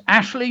 James,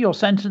 Ashley, your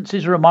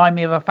sentences remind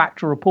me of a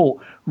factual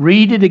report.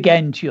 Read it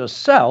again to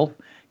yourself.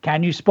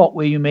 Can you spot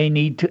where you may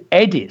need to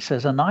edit? So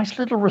there's a nice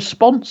little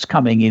response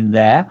coming in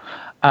there.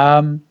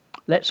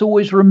 Let's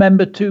always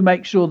remember to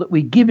make sure that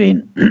we give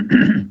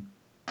in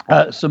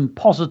some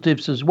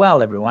positives as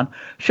well, everyone.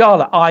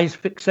 Charlotte, eyes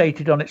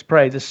fixated on its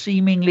prey. The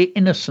seemingly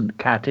innocent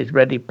cat is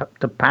ready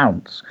to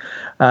pounce.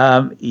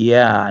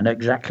 Yeah, I know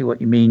exactly what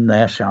you mean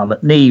there,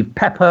 Charlotte. Neve,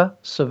 Pepper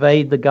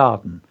surveyed the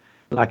garden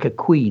like a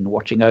queen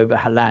watching over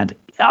her land.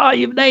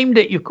 You've named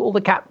it. You call the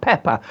cat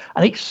Pepper,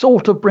 and it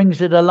sort of brings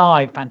it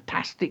alive.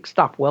 Fantastic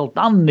stuff. Well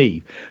done,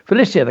 Neve.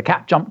 Felicia, the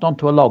cat jumped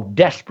onto a log,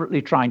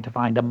 desperately trying to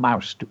find a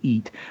mouse to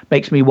eat.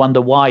 Makes me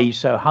wonder why he's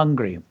so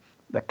hungry.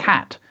 The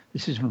cat,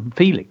 this is from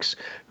Felix,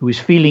 who is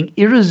feeling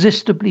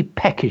irresistibly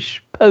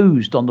peckish,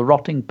 posed on the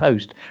rotting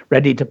post,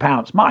 ready to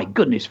pounce. My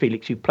goodness,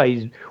 Felix, you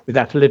played with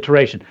that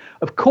alliteration.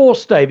 Of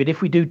course, David,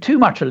 if we do too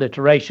much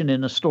alliteration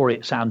in a story,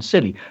 it sounds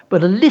silly,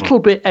 but a little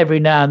bit every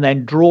now and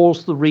then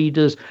draws the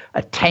reader's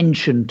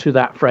attention to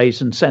that phrase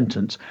and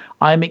sentence.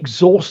 I'm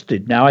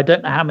exhausted now. I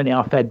don't know how many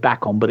I fed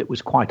back on, but it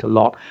was quite a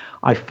lot.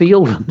 I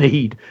feel the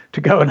need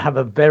to go and have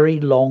a very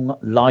long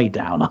lie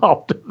down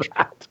after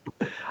that.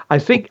 I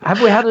think,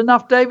 have we had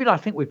enough, David? I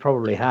think we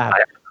probably have.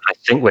 I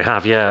think we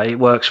have, yeah. It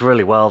works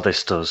really well,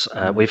 this does.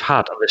 We've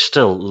had, there's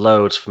still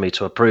loads for me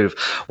to approve.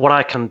 What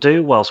I can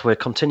do whilst we're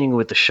continuing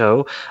with the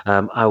show,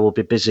 I will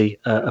be busy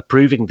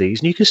approving these.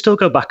 And you can still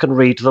go back and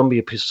read them.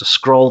 You can just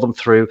scroll them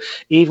through.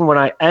 Even when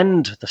I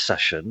end the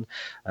session,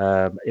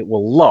 it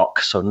will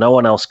lock, so no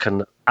one else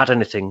can add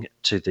anything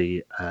to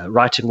the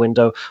writing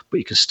window, but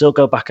you can still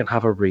go back and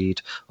have a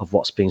read of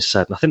what's being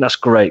said. And I think that's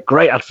great.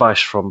 Great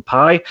advice from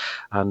Pi,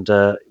 and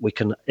we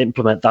can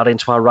implement that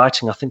into our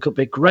writing. I think it'll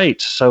be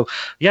great. So,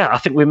 yeah, I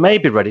think we may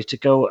be ready to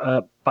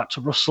go back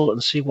to Russell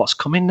and see what's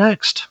coming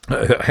next.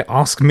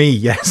 Ask me,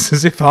 yes,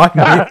 as if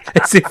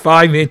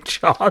I'm in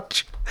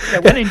charge. Yeah,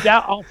 when in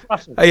doubt, ask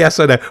Russell. Yes,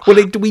 I know.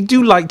 Well, we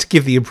do like to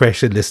give the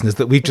impression, listeners,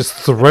 that we've just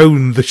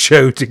thrown the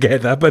show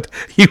together, but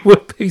you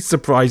would be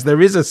surprised.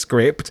 There is a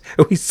script.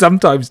 We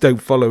sometimes don't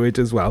follow it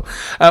as well.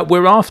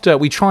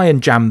 We try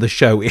and jam the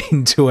show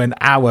into an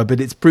hour,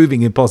 but it's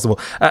proving impossible.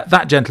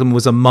 That gentleman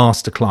was a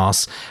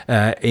masterclass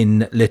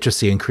in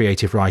literacy and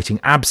creative writing.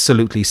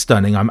 Absolutely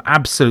stunning. I'm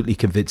absolutely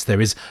convinced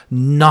there is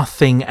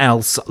nothing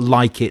else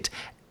like it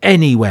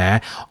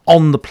anywhere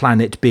on the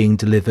planet being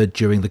delivered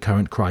during the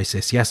current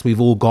crisis. Yes, we've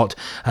all got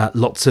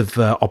lots of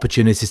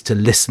opportunities to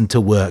listen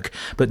to work,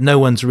 but no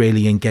one's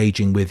really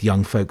engaging with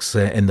young folks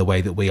in the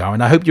way that we are.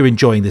 And I hope you're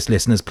enjoying this,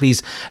 listeners.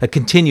 Please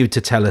continue to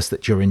tell us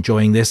that you're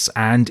enjoying this.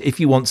 And if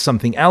you want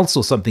something else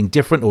or something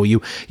different, or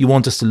you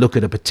want us to look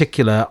at a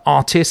particular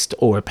artist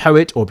or a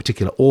poet or a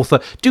particular author,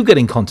 do get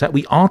in contact.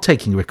 We are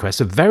taking requests.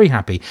 We're very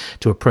happy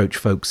to approach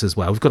folks as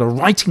well. We've got a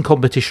writing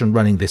competition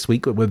running this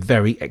week that we're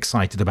very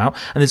excited about.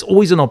 And there's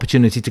always an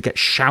opportunity to get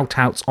shout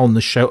outs on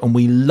the show, and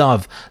we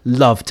love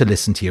to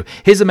listen to you.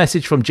 Here's a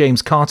message from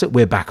James Carter.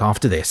 We're back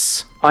after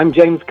this. I'm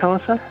James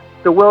Carter.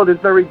 The world is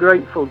very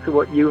grateful to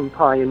what you and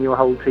Pi and your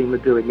whole team are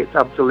doing. It's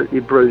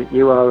absolutely brilliant.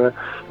 You are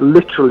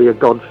literally a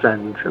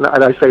godsend, and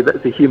I say that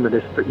as a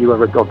humanist, but you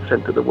are a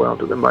godsend to the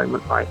world at the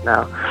moment right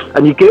now.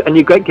 And you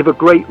give a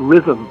great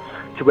rhythm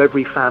to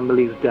every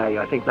family's day.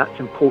 I think that's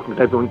important,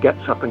 that everyone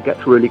gets up and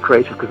gets really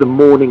creative, because the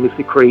morning is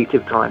the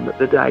creative time of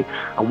the day,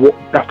 and what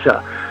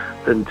better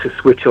than to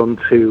switch on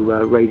to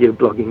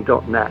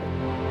radioblogging.net.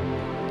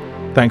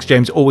 Thanks,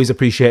 James. Always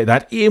appreciate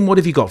that. Ian, what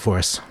have you got for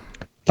us?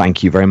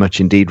 Thank you very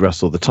much indeed,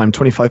 Russell. The time,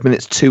 25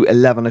 minutes to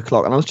 11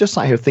 o'clock. And I was just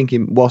sat here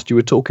thinking, whilst you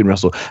were talking,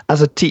 Russell, as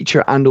a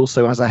teacher and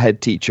also as a head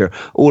teacher,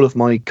 all of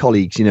my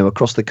colleagues,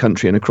 across the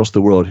country and across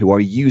the world who are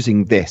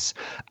using this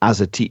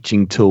as a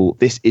teaching tool,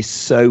 this is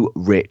so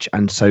rich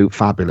and so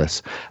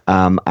fabulous.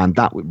 And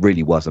that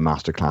really was a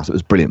masterclass. It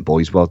was brilliant,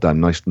 boys. Well done.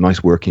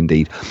 Nice work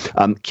indeed.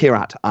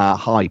 Kirat,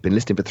 hi. Been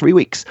listening for 3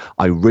 weeks.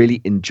 I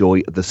really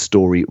enjoy the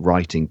story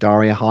writing.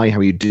 Daria, hi. How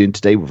are you doing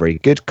today? We're very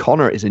good.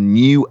 Connor is a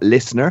new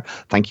listener.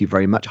 Thank you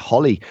very much.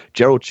 Holly,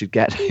 Gerald should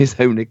get his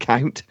own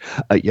account.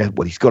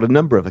 He's got a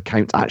number of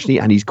accounts actually,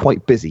 and he's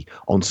quite busy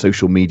on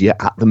social media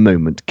at the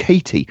moment.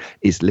 Katie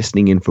is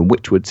listening in from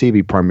Witchwood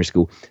CV Primary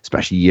School,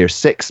 especially Year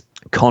 6.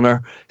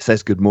 Connor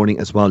says good morning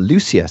as well.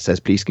 Lucia says,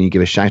 please can you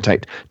give a shout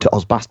out to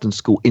Osbaston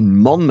School in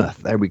Monmouth?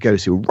 There we go.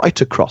 So right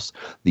across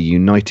the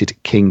United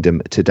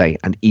Kingdom today,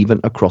 and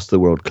even across the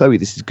world. Chloe,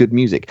 this is good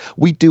music.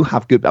 We do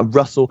have good.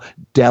 Russell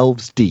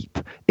delves deep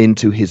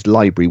into his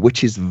library,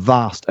 which is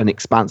vast and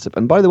expansive.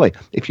 And by the way,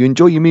 if you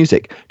enjoy your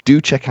music,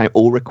 do check out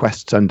All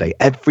Request Sunday,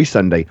 every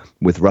Sunday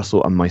with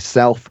Russell and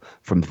myself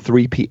from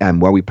 3 p.m,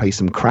 where we play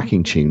some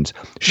cracking tunes,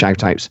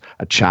 shout outs,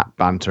 a chat,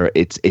 banter.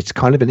 It's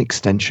kind of an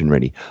extension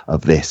really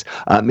of this.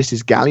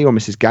 Mrs. Gallier or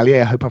Mrs.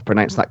 Gallier, I hope I've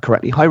pronounced that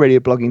correctly. Hi, radio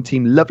blogging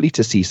team. Lovely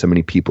to see so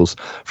many pupils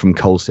from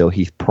Coleshill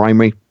Heath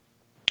Primary.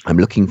 I'm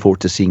looking forward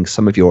to seeing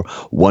some of your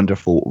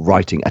wonderful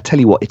writing. I tell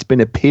you what, it's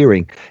been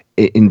appearing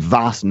in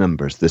vast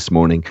numbers this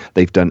morning.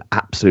 They've done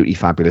absolutely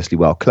fabulously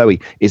well. Chloe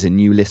is a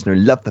new listener.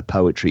 Love the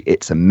poetry.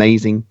 It's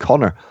amazing.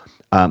 Connor,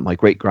 my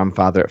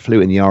great-grandfather,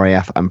 flew in the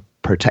RAF and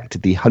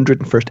protected the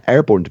 101st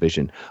Airborne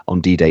Division on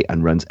D-Day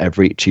and runs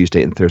every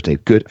Tuesday and Thursday.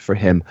 Good for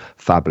him.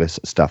 Fabulous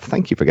stuff.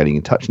 Thank you for getting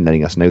in touch and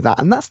letting us know that.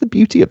 And that's the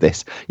beauty of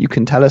this. You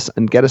can tell us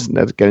and get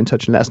in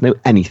touch and let us know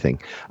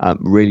anything.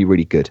 Really,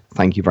 really good.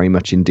 Thank you very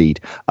much indeed.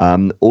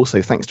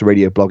 Also, thanks to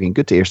Radio Blogging.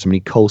 Good to hear so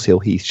many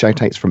Coleshill Heath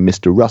shout outs from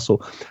Mr.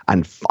 Russell.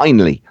 And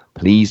finally,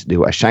 please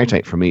do a shout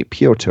out from me,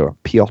 Piotr.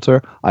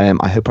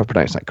 I hope I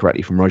pronounced that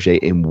correctly, from Roger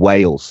in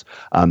Wales.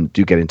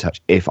 Do get in touch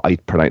if I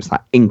pronounce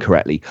that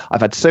incorrectly.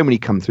 I've had so many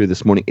come through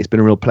this morning. It's been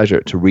a real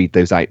pleasure to read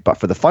those out. But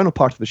for the final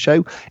part of the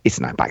show, it's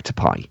now back to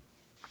Pi.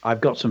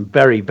 I've got some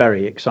very,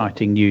 very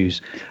exciting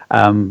news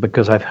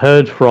because I've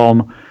heard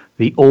from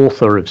the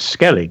author of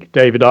Skellig,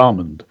 David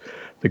Armand,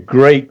 the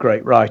great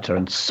writer,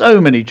 and so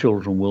many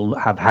children will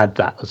have had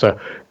that as a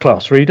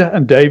class reader.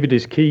 And David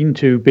is keen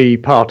to be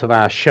part of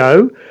our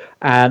show.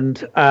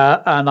 And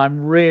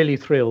I'm really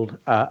thrilled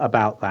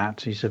about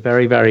that. He's a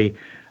very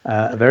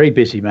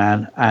busy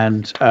man,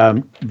 and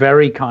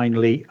very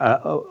kindly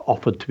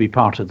offered to be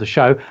part of the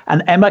show.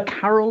 And Emma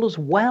Carroll as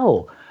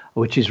well,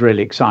 which is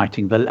really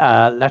exciting. The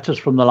Letters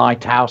from the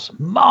Lighthouse,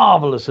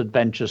 marvellous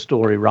adventure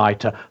story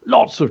writer.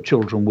 Lots of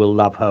children will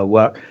love her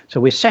work.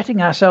 So we're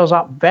setting ourselves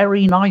up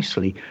very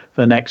nicely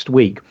for next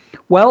week.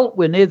 Well,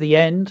 we're near the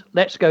end.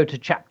 Let's go to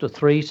chapter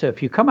 3. So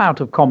if you come out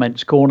of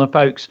Comments Corner,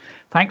 folks,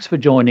 thanks for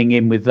joining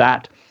in with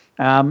that.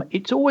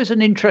 It's always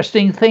an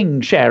interesting thing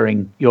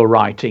sharing your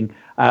writing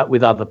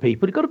with other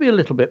people. You've got to be a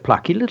little bit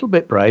plucky, a little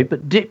bit brave,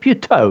 but dip your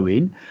toe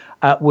in.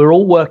 We're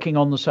all working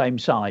on the same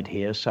side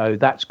here, so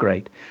that's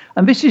great.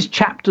 And this is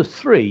chapter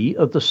 3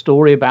 of the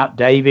story about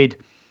David,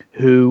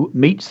 who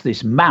meets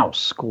this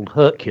mouse called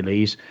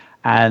Hercules,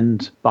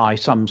 and by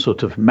some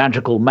sort of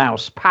magical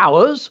mouse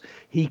powers,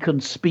 he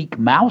can speak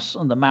mouse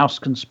and the mouse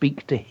can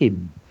speak to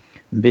him.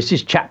 This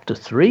is chapter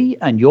 3,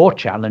 and your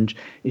challenge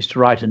is to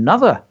write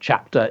another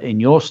chapter in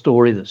your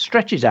story that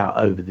stretches out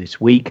over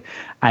this week.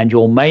 And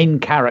your main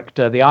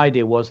character, the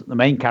idea was that the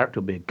main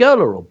character will be a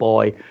girl or a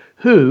boy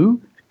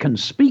who can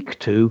speak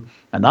to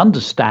and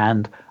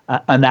understand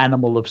an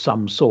animal of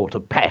some sort, a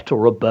pet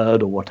or a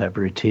bird or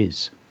whatever it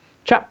is.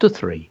 Chapter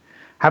 3.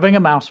 Having a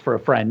mouse for a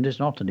friend is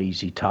not an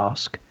easy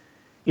task.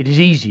 It is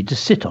easy to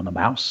sit on a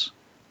mouse.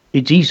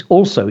 It's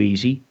also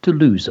easy to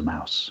lose a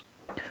mouse.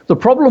 The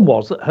problem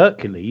was that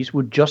Hercules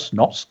would just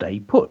not stay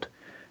put.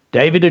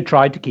 David had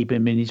tried to keep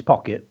him in his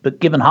pocket,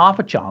 but given half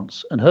a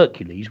chance, and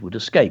Hercules would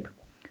escape.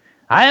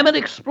 "I am an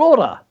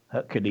explorer,"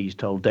 Hercules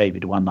told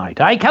David one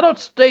night. "I cannot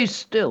stay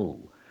still.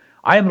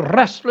 I am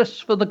restless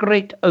for the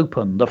great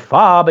open, the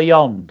far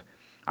beyond.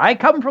 I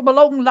come from a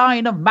long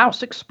line of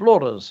mouse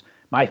explorers.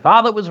 My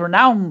father was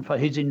renowned for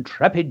his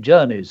intrepid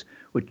journeys,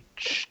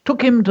 which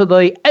took him to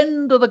the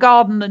end of the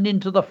garden and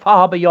into the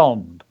far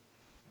beyond."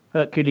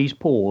 Hercules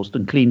paused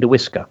and cleaned a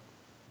whisker.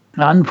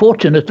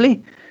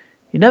 "Unfortunately,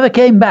 he never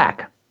came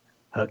back."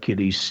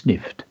 Hercules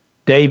sniffed.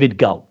 David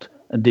gulped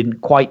and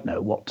didn't quite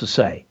know what to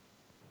say.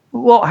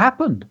 "What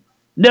happened?"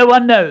 "No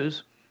one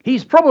knows.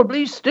 He's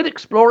probably still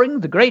exploring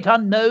the great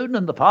unknown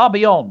and the far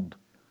beyond."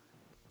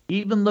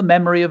 Even the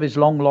memory of his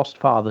long-lost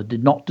father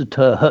did not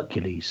deter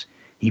Hercules.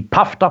 He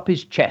puffed up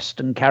his chest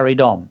and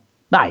carried on.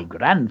 "My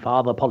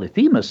grandfather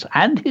Polyphemus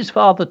and his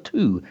father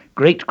too,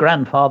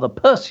 great-grandfather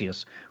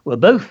Perseus, were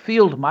both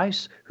field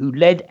mice who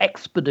led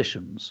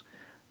expeditions.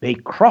 They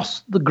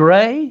crossed the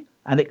grey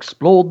and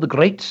explored the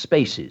great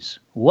spaces.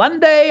 One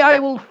day I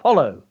will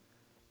follow."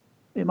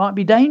 "It might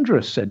be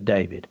dangerous," said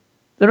David.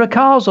 "There are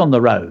cars on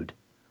the road.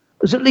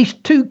 There's at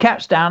least 2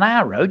 cats down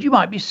our road. You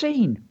might be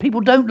seen.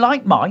 People don't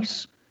like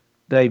mice."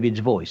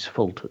 David's voice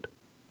faltered.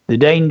 The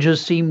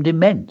dangers seemed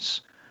immense,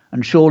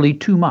 and surely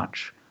too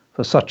much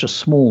for such a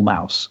small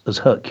mouse as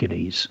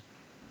Hercules.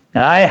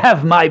 "I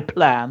have my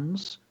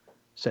plans,"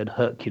 said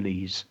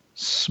Hercules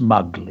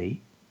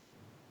smugly.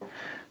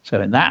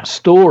 So in that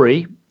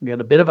story, we had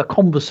a bit of a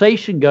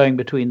conversation going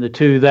between the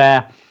two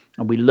there,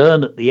 and we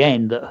learn at the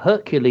end that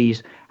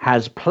Hercules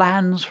has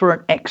plans for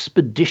an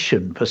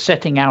expedition, for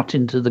setting out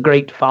into the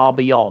great far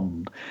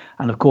beyond.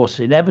 And of course,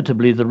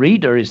 inevitably, the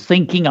reader is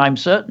thinking, I'm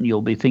certain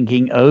you'll be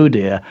thinking, oh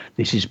dear,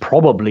 this is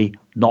probably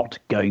not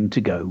going to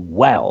go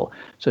well.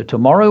 So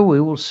tomorrow we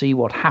will see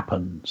what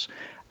happens.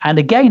 And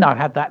again, I've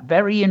had that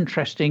very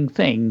interesting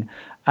thing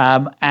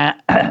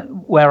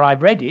where I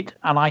read it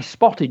and I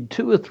spotted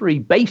 2 or 3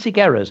 basic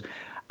errors.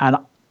 And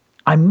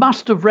I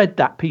must have read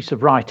that piece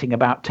of writing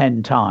about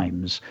 10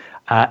 times.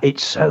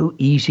 It's so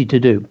easy to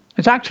do.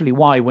 It's actually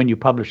why when you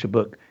publish a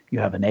book, you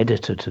have an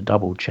editor to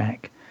double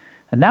check.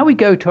 And now we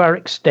go to our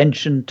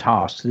extension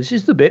tasks. This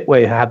is the bit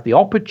where you have the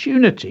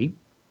opportunity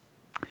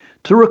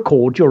to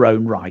record your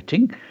own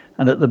writing.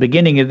 And at the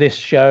beginning of this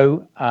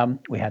show,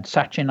 we had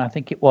Sachin, I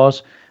think it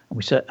was,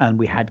 and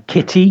we had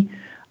Kitty.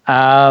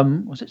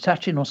 Was it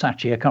Sachin or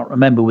Sachi? I can't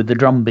remember, with the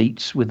drum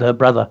beats with her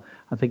brother.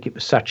 I think it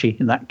was Sachi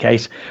in that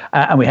case.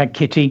 And we had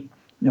Kitty.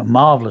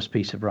 Marvellous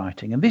piece of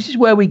writing. And this is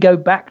where we go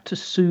back to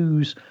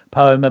Sue's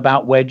poem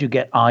about where do you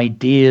get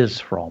ideas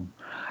from.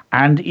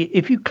 And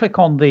if you click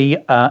on the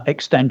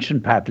extension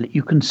Padlet,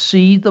 you can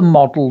see the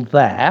model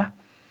there.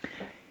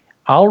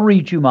 I'll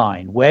read you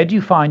mine. Where do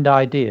you find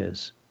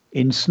ideas?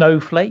 In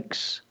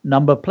snowflakes,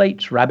 number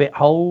plates, rabbit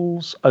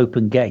holes,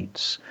 open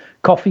gates,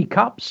 coffee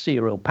cups,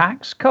 cereal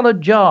packs,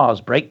 coloured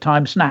jars, break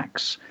time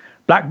snacks,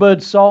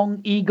 blackbird's song,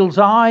 eagle's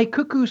eye,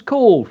 cuckoo's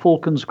call,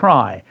 falcon's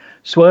cry,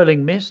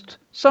 swirling mist,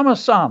 summer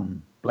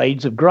sun,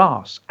 blades of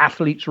grass,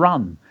 athlete's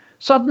run,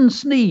 sudden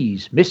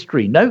sneeze,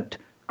 mystery note,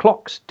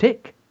 clock's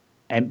tick,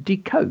 empty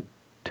coat.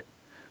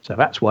 So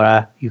that's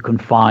where you can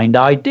find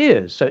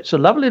ideas. So it's a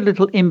lovely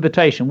little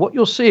invitation. What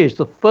you'll see is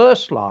the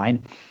first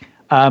line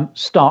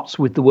starts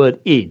with the word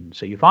in.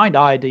 So you find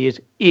ideas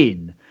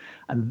in.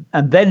 And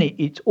then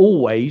it's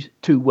always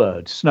 2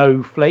 words: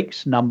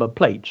 snowflakes, number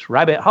plates,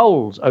 rabbit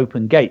holes,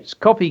 open gates,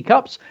 coffee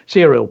cups,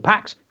 cereal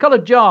packs,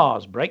 coloured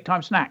jars, break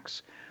time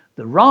snacks.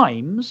 The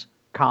rhymes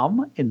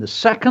come in the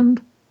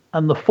 2nd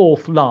and the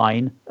 4th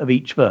line of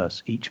each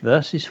verse. Each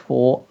verse is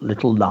 4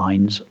 little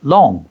lines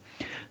long.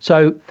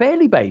 So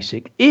fairly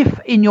basic. If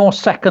in your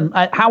second,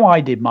 how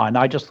I did mine,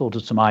 I just thought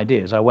of some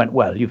ideas. I went,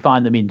 well, you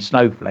find them in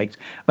snowflakes.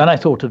 Then I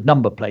thought of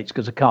number plates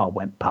because a car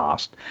went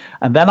past.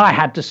 And then I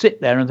had to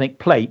sit there and think,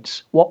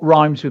 plates, what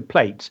rhymes with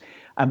plates?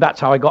 And that's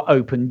how I got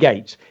open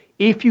gates.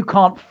 If you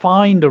can't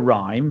find a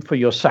rhyme for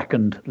your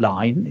second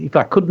line, if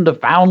I couldn't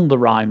have found the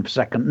rhyme for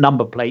second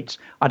number plates,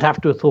 I'd have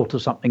to have thought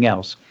of something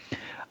else.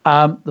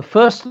 The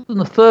first and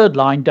the 3rd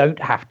line don't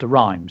have to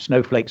rhyme.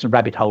 Snowflakes and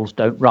rabbit holes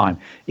don't rhyme.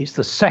 It's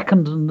the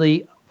 2nd and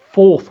the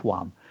 4th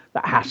one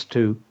that has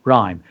to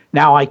rhyme.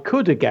 Now, I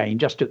could, again,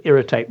 just to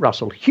irritate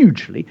Russell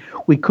hugely,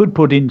 we could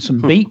put in some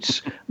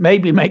beats,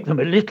 maybe make them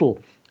a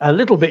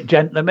little bit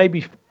gentler,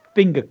 maybe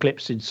finger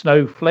clips in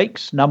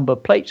snowflakes, number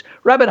plates,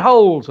 rabbit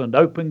holes and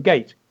open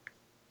gates,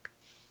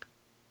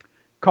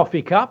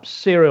 coffee cups,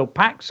 cereal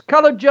packs,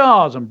 coloured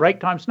jars and break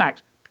time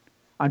snacks.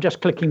 I'm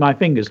just clicking my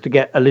fingers to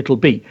get a little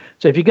beat.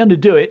 So if you're going to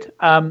do it,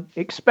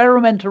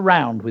 experiment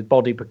around with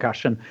body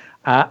percussion.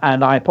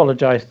 And I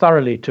apologize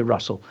thoroughly to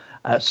Russell.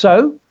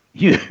 So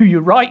you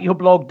write your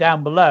blog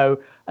down below.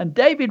 And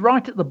David,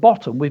 right at the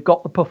bottom, we've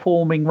got the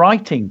performing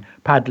writing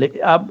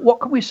Padlet. What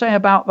can we say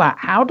about that?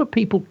 How do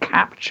people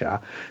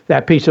capture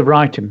their piece of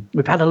writing?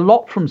 We've had a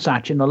lot from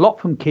Sachin, a lot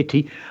from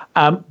Kitty.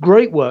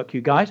 Great work, you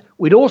guys.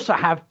 We'd also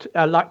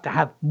like to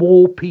have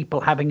more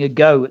people having a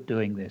go at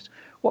doing this.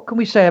 What can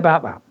we say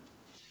about that?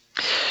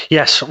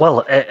 Yes,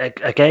 well,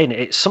 again,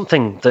 it's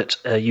something that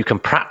you can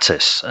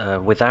practice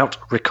without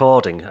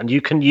recording, and you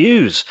can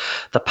use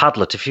the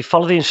Padlet. If you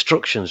follow the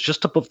instructions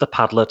just above the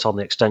Padlet on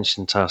the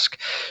extension task,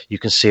 you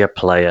can see a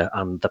player,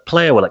 and the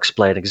player will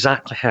explain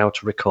exactly how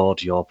to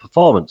record your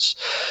performance.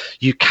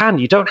 You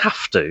don't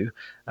have to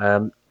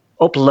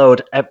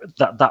upload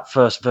that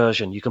first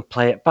version. You can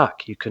play it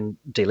back, you can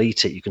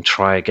delete it, you can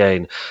try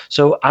again.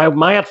 So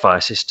my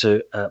advice is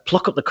to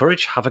pluck up the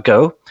courage, have a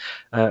go,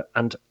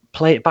 and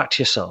play it back to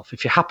yourself.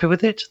 If you're happy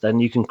with it, then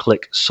you can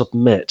click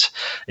submit.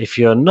 If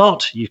you're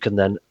not, you can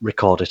then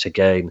record it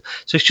again.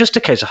 So it's just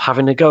a case of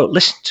having a go.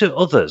 Listen to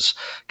others,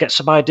 get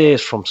some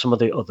ideas from some of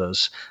the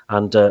others,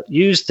 and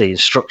use the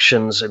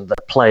instructions in the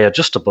player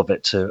just above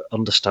it to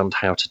understand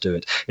how to do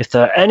it. If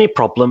there are any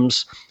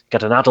problems,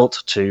 get an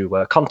adult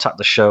to contact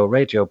the show,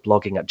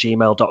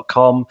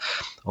 radioblogging@gmail.com,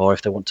 or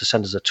if they want to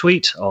send us a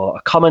tweet or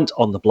a comment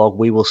on the blog,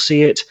 we will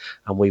see it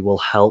and we will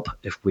help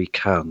if we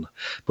can.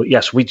 But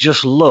yes, we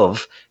just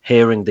love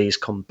hearing these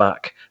come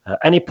back at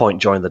any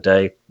point during the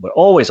day. We're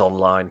always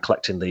online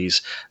collecting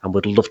these, and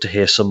we'd love to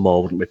hear some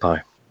more, wouldn't we,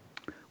 Pi?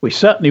 We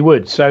certainly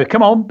would. So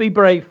come on, be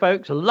brave,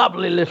 folks. A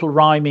lovely little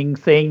rhyming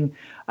thing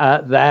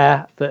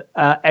there that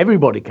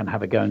everybody can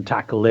have a go and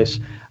tackle this,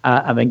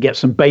 and then get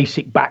some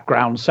basic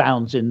background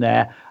sounds in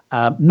there.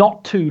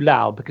 Not too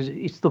loud, because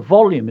it's the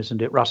volume, isn't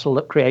it, Russell,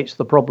 that creates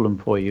the problem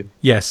for you.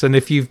 Yes, and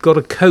if you've got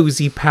a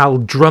Cozy Pal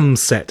drum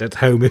set at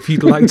home, if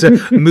you'd like to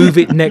move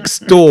it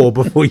next door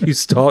before you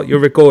start your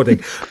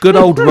recording, good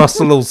old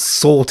Russell will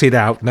sort it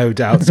out, no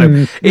doubt.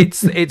 So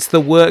it's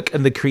the work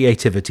and the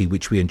creativity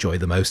which we enjoy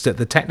the most.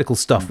 The technical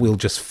stuff we'll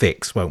just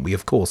fix, won't we?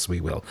 Of course we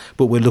will.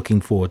 But we're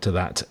looking forward to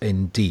that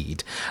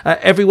indeed.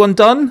 Everyone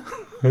done?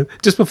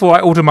 Just before I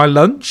order my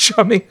lunch,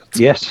 I mean...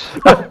 Yes.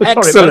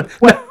 Excellent.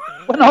 Sorry,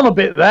 went on a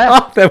bit there.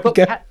 Oh, there we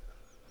go.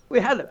 We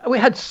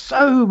had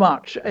so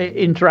much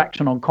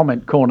interaction on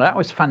Comment Corner. That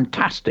was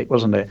fantastic,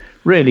 wasn't it?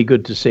 Really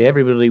good to see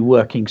everybody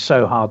working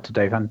so hard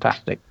today.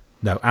 Fantastic.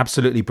 No,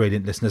 absolutely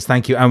brilliant, listeners.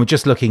 Thank you. And we're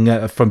just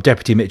looking from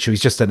Deputy Mitchell.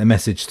 He's just sent a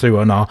message through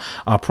on our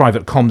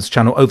private comms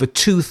channel. Over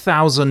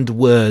 2,000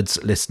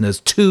 words, listeners.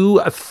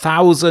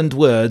 2,000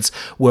 words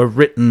were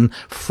written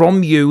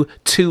from you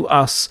to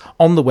us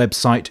on the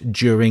website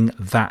during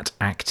that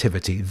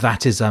activity.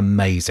 That is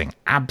amazing.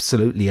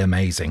 Absolutely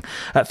amazing.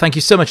 Thank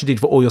you so much indeed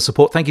for all your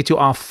support. Thank you to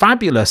our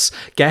fabulous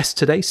guest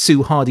today,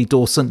 Sue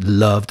Hardy-Dawson.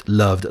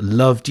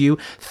 Loved you.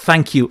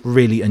 Thank you.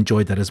 Really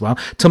enjoyed that as well.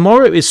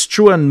 Tomorrow is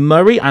Struan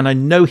Murray, and I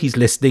know he's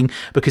listening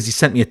because he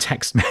sent me a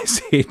text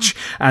message,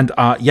 and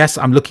yes,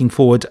 I'm looking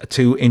forward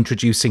to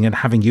introducing and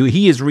having you.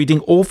 He is reading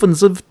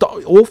Orphans of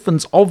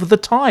the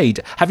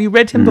Tide. Have you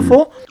read him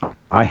before?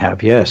 I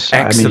have, yes.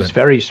 Excellent. I mean,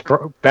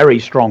 it's very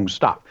strong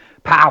stuff.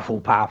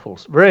 Powerful,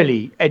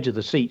 really edge of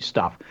the seat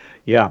stuff.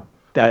 Yeah.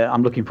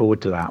 I'm looking forward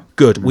to that.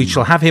 Good. We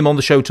shall have him on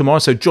the show tomorrow,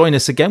 so join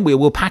us again. We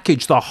will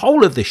package the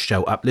whole of this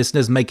show up,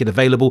 listeners, make it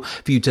available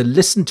for you to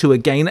listen to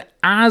again,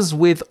 as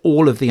with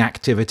all of the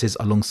activities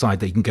alongside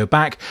that. You can go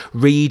back,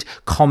 read,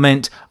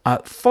 comment,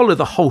 follow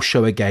the whole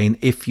show again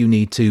if you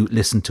need to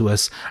listen to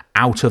us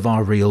out of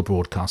our real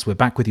broadcast. We're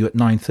back with you at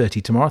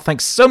 9:30 tomorrow.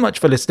 Thanks so much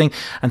for listening,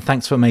 and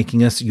thanks for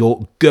making us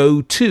your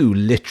go-to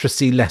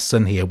literacy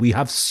lesson here. We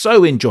have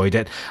so enjoyed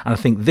it, and I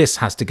think this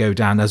has to go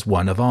down as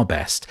one of our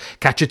best.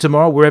 Catch you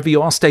tomorrow wherever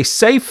you are. Stay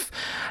safe,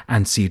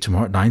 and see you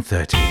tomorrow at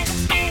 9:30.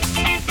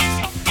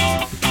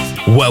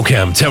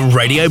 Welcome to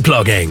Radio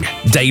Blogging,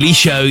 daily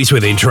shows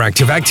with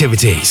interactive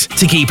activities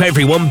to keep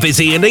everyone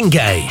busy and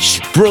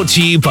engaged. Brought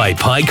to you by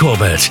Pi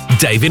Corbett,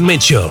 David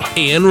Mitchell,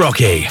 Ian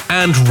Rocky,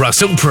 and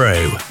Russell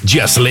Prue.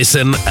 Just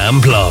listen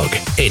and blog.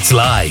 It's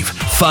live,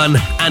 fun,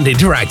 and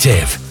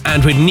interactive.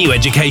 And with new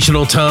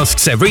educational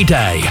tasks every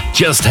day,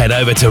 just head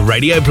over to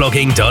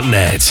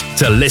radioblogging.net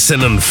to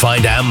listen and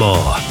find out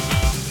more.